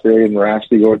watching Boss A and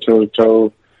Rasty go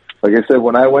toe-to-toe. Like I said,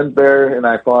 when I went there and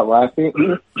I fought Lassie,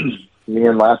 me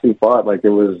and Lassie fought. Like, it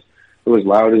was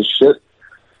loud as shit.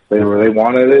 They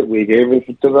wanted it. We gave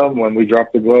it to them. When we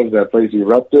dropped the gloves, that place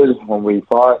erupted. When we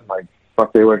fought, like,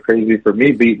 fuck, they went crazy for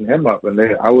me beating him up. And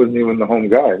I wasn't even the home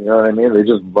guy. You know what I mean? They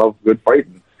just loved good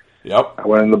fighting. Yep. I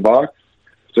went in the box,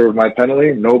 served my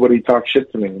penalty. Nobody talked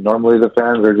shit to me. Normally the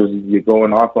fans are just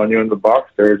going off on you in the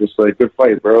box. They're just like, good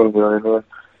fight, bro. You know what I mean?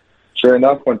 Sure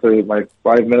enough, once my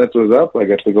 5 minutes was up, I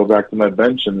got to go back to my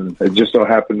bench, and it just so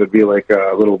happened to be like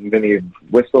a little mini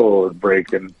whistle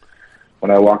break. And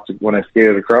when I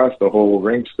skated across, the whole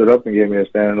rink stood up and gave me a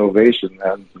standing ovation.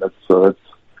 And that's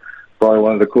probably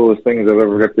one of the coolest things I've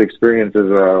ever got to experience as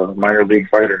a minor league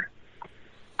fighter.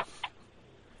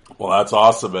 Well, that's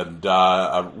awesome, and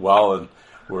and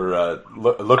we're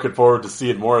looking forward to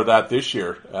seeing more of that this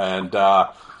year. And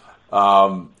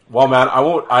well, man,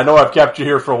 I know I've kept you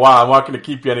here for a while. I'm not going to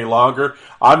keep you any longer.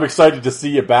 I'm excited to see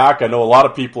you back. I know a lot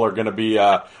of people are going to be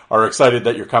are excited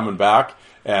that you're coming back,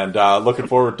 and looking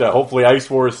forward to hopefully Ice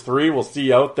Wars 3. We'll see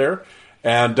you out there.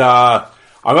 And I'll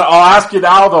ask you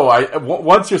now, though.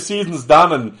 Once your season's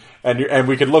done and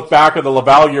we can look back at the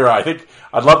Laval year, I think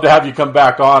I'd love to have you come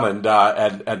back on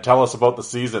and tell us about the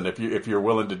season if you're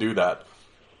willing to do that.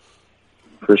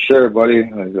 For sure, buddy.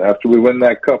 After we win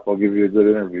that cup, I'll give you a good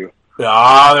interview.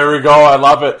 There we go. I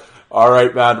love it. All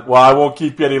right, man. Well, I won't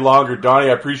keep you any longer, Donnie.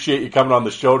 I appreciate you coming on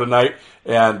the show tonight,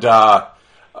 and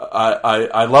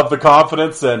I love the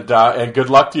confidence and good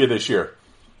luck to you this year.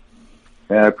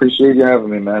 Yeah, I appreciate you having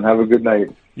me, man. Have a good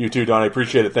night. You too, Donnie.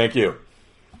 Appreciate it. Thank you.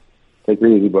 Take it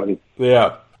easy, buddy.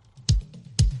 Yeah.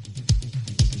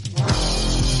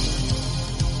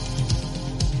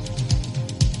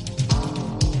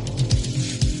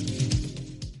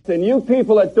 And you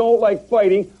people that don't like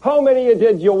fighting, how many of you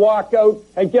did you walk out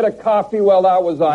and get a coffee while that was on?